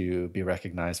wanting to be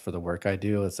recognized for the work I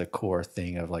do is a core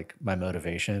thing of like my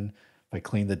motivation. If I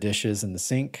clean the dishes in the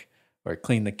sink or I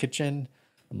clean the kitchen,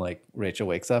 I'm like, Rachel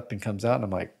wakes up and comes out and I'm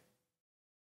like,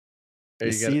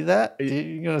 you see that? Are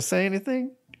you going to say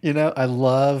anything? You know, I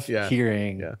love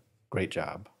hearing great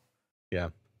job. Yeah.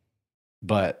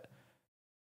 But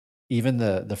even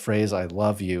the phrase I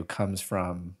love you comes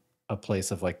from a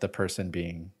place of like the person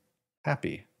being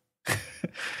happy,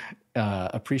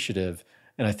 appreciative.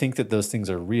 And I think that those things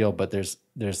are real, but there's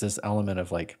this element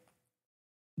of like,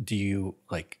 can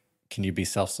you be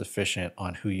self-sufficient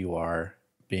on who you are,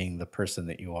 being the person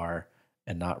that you are,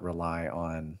 and not rely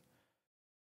on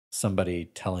somebody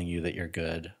telling you that you're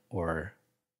good or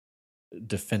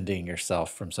defending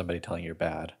yourself from somebody telling you're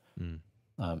bad.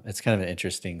 It's kind of an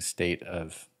interesting state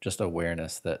of just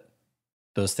awareness that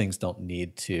those things don't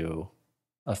need to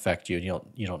affect you. And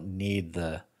you don't need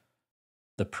the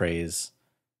praise,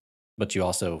 but you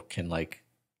also can like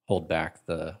hold back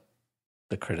the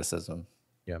criticism.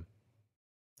 Yeah.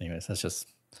 Anyways, that's just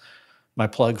my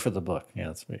plug for the book. Yeah,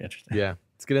 that's very interesting. Yeah,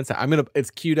 it's good insight.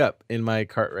 It's queued up in my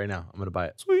cart right now. I'm gonna buy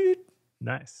it. Sweet.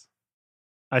 Nice.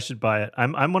 I should buy it.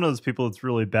 I'm one of those people that's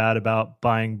really bad about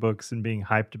buying books and being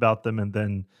hyped about them and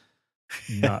then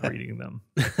not reading them.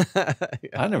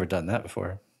 I've never done that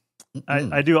before.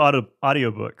 I do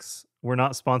audiobooks. We're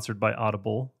not sponsored by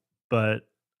Audible, but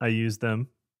I use them.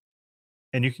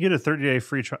 And you can get a 30-day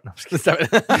free trial. No, I'm just kidding.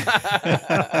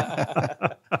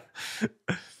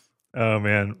 Oh,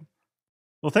 man.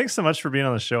 Well, thanks so much for being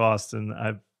on the show, Austin.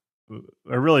 I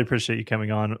really appreciate you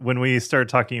coming on. When we started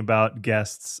talking about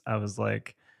guests, I was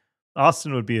like,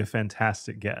 Austin would be a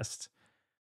fantastic guest.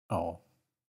 Oh.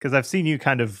 Because I've seen you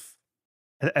kind of,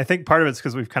 I think part of it's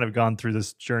because we've kind of gone through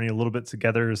this journey a little bit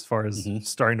together as far as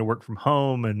starting to work from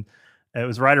home. And it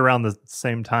was right around the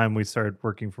same time we started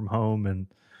working from home. And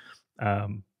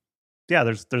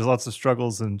there's lots of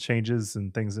struggles and changes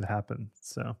and things that happen.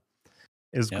 So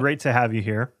it was great to have you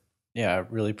here. Yeah, I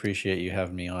really appreciate you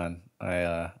having me on.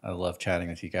 I love chatting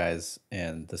with you guys,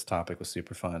 and this topic was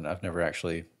super fun. I've never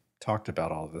actually talked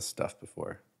about all of this stuff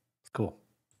before. It's cool.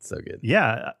 So good.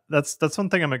 Yeah, that's one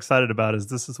thing I'm excited about. Is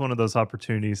this is one of those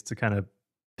opportunities to kind of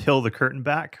peel the curtain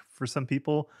back for some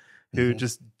people who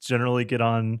just generally get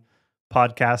on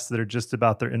podcasts that are just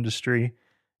about their industry,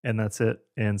 and that's it.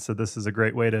 And so this is a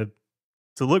great way to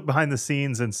look behind the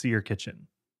scenes and see your kitchen.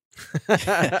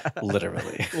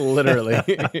 Literally.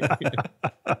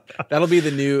 That'll be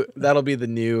the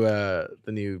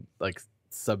new like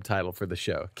subtitle for the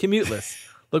show. Commuteless.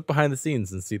 Look behind the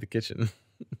scenes and see the kitchen.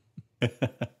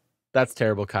 That's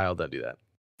terrible, Kyle. Don't do that.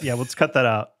 Yeah, let's cut that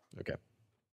out. Okay.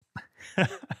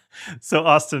 So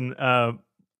Austin,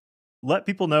 let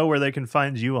people know where they can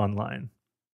find you online.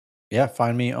 Yeah,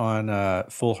 find me on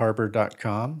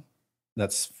fullharbor.com.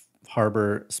 That's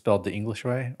harbor spelled the English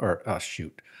way, or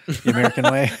the American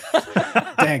way.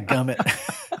 Dang gummit.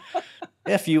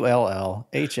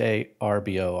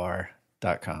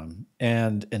 FULLHARBOR.com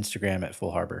and Instagram at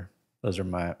Full Harbor. Those are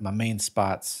my main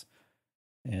spots.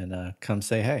 And come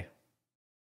say hey.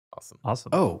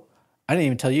 Awesome. Oh, I didn't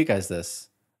even tell you guys this.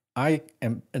 I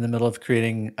am in the middle of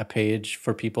creating a page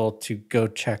for people to go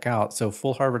check out. So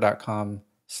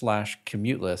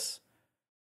fullharbor.com/commuteless.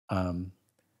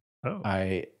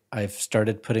 I've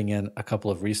started putting in a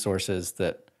couple of resources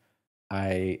that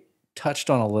I touched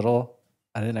on a little.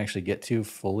 I didn't actually get to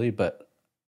fully, but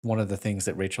one of the things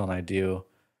that Rachel and I do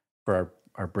for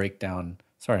our breakdown.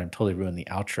 Sorry, I'm totally ruining the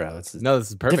outro. No, this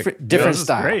is perfect. Different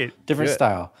style. Great. Different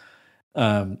style.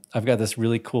 I've got this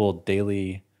really cool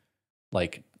daily,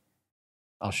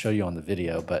 I'll show you on the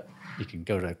video, but you can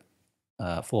go to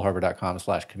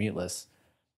fullharbor.com/commuteless.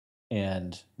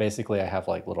 And basically I have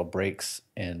little breaks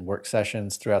and work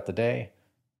sessions throughout the day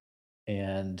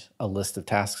and a list of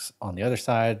tasks on the other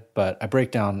side. But I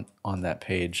break down on that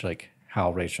page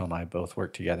how Rachel and I both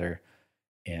work together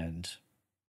and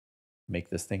make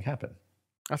this thing happen.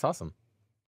 That's awesome.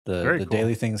 The cool.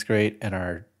 Daily thing's great, and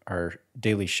our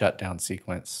daily shutdown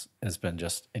sequence has been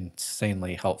just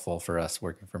insanely helpful for us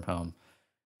working from home.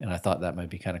 And I thought that might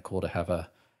be kind of cool to have a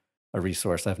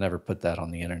resource. I've never put that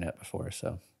on the internet before,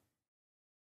 so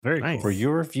very nice. Cool. For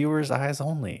your viewers' eyes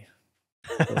only.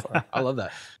 I love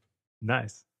that.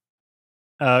 Nice.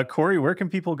 Corey, where can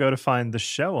people go to find the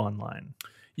show online?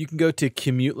 You can go to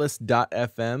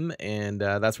commuteless.fm, and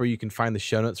that's where you can find the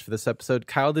show notes for this episode.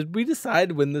 Kyle, did we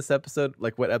decide when this episode,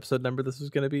 what episode number this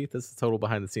was going to be? This is total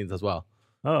behind the scenes as well.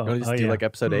 Oh, you want to just do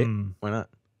episode 8? Why not?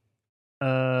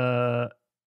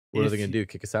 What are they going to do?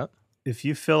 Kick us out? If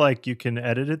you feel like you can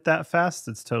edit it that fast,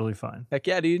 it's totally fine. Heck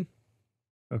yeah, dude.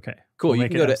 Okay. Cool. We'll You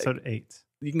make can go it to episode 8.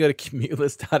 You can go to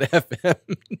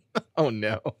commuteless.fm. Oh,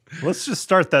 no. Let's just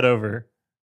start that over.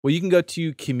 Well, you can go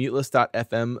to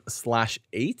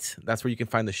commuteless.fm/8. That's where you can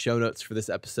find the show notes for this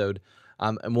episode.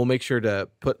 And we'll make sure to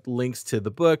put links to the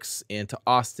books and to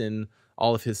Austin.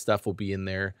 All of his stuff will be in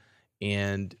there.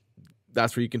 And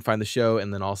that's where you can find the show.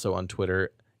 And then also on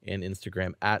Twitter and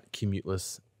Instagram at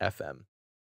commutelessfm.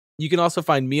 You can also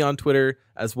find me on Twitter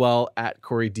as well at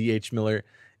Corey D.H. Miller.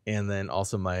 And then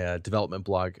also my development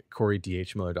blog,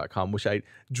 CoreyDHMiller.com, which I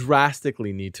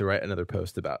drastically need to write another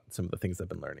post about some of the things I've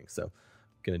been learning. So I'm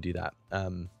going to do that.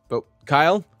 But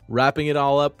Kyle, wrapping it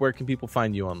all up, where can people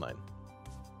find you online?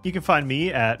 You can find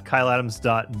me at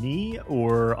kyleadams.me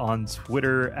or on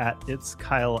Twitter at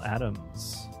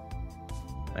 @itskyleadams.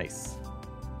 Nice.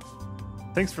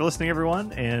 Thanks for listening,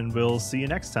 everyone, and we'll see you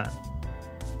next time.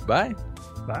 Bye.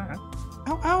 Bye.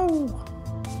 Ow, ow.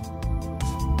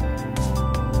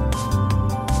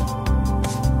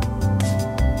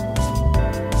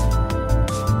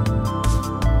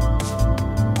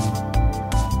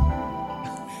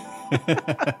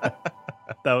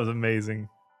 That was amazing.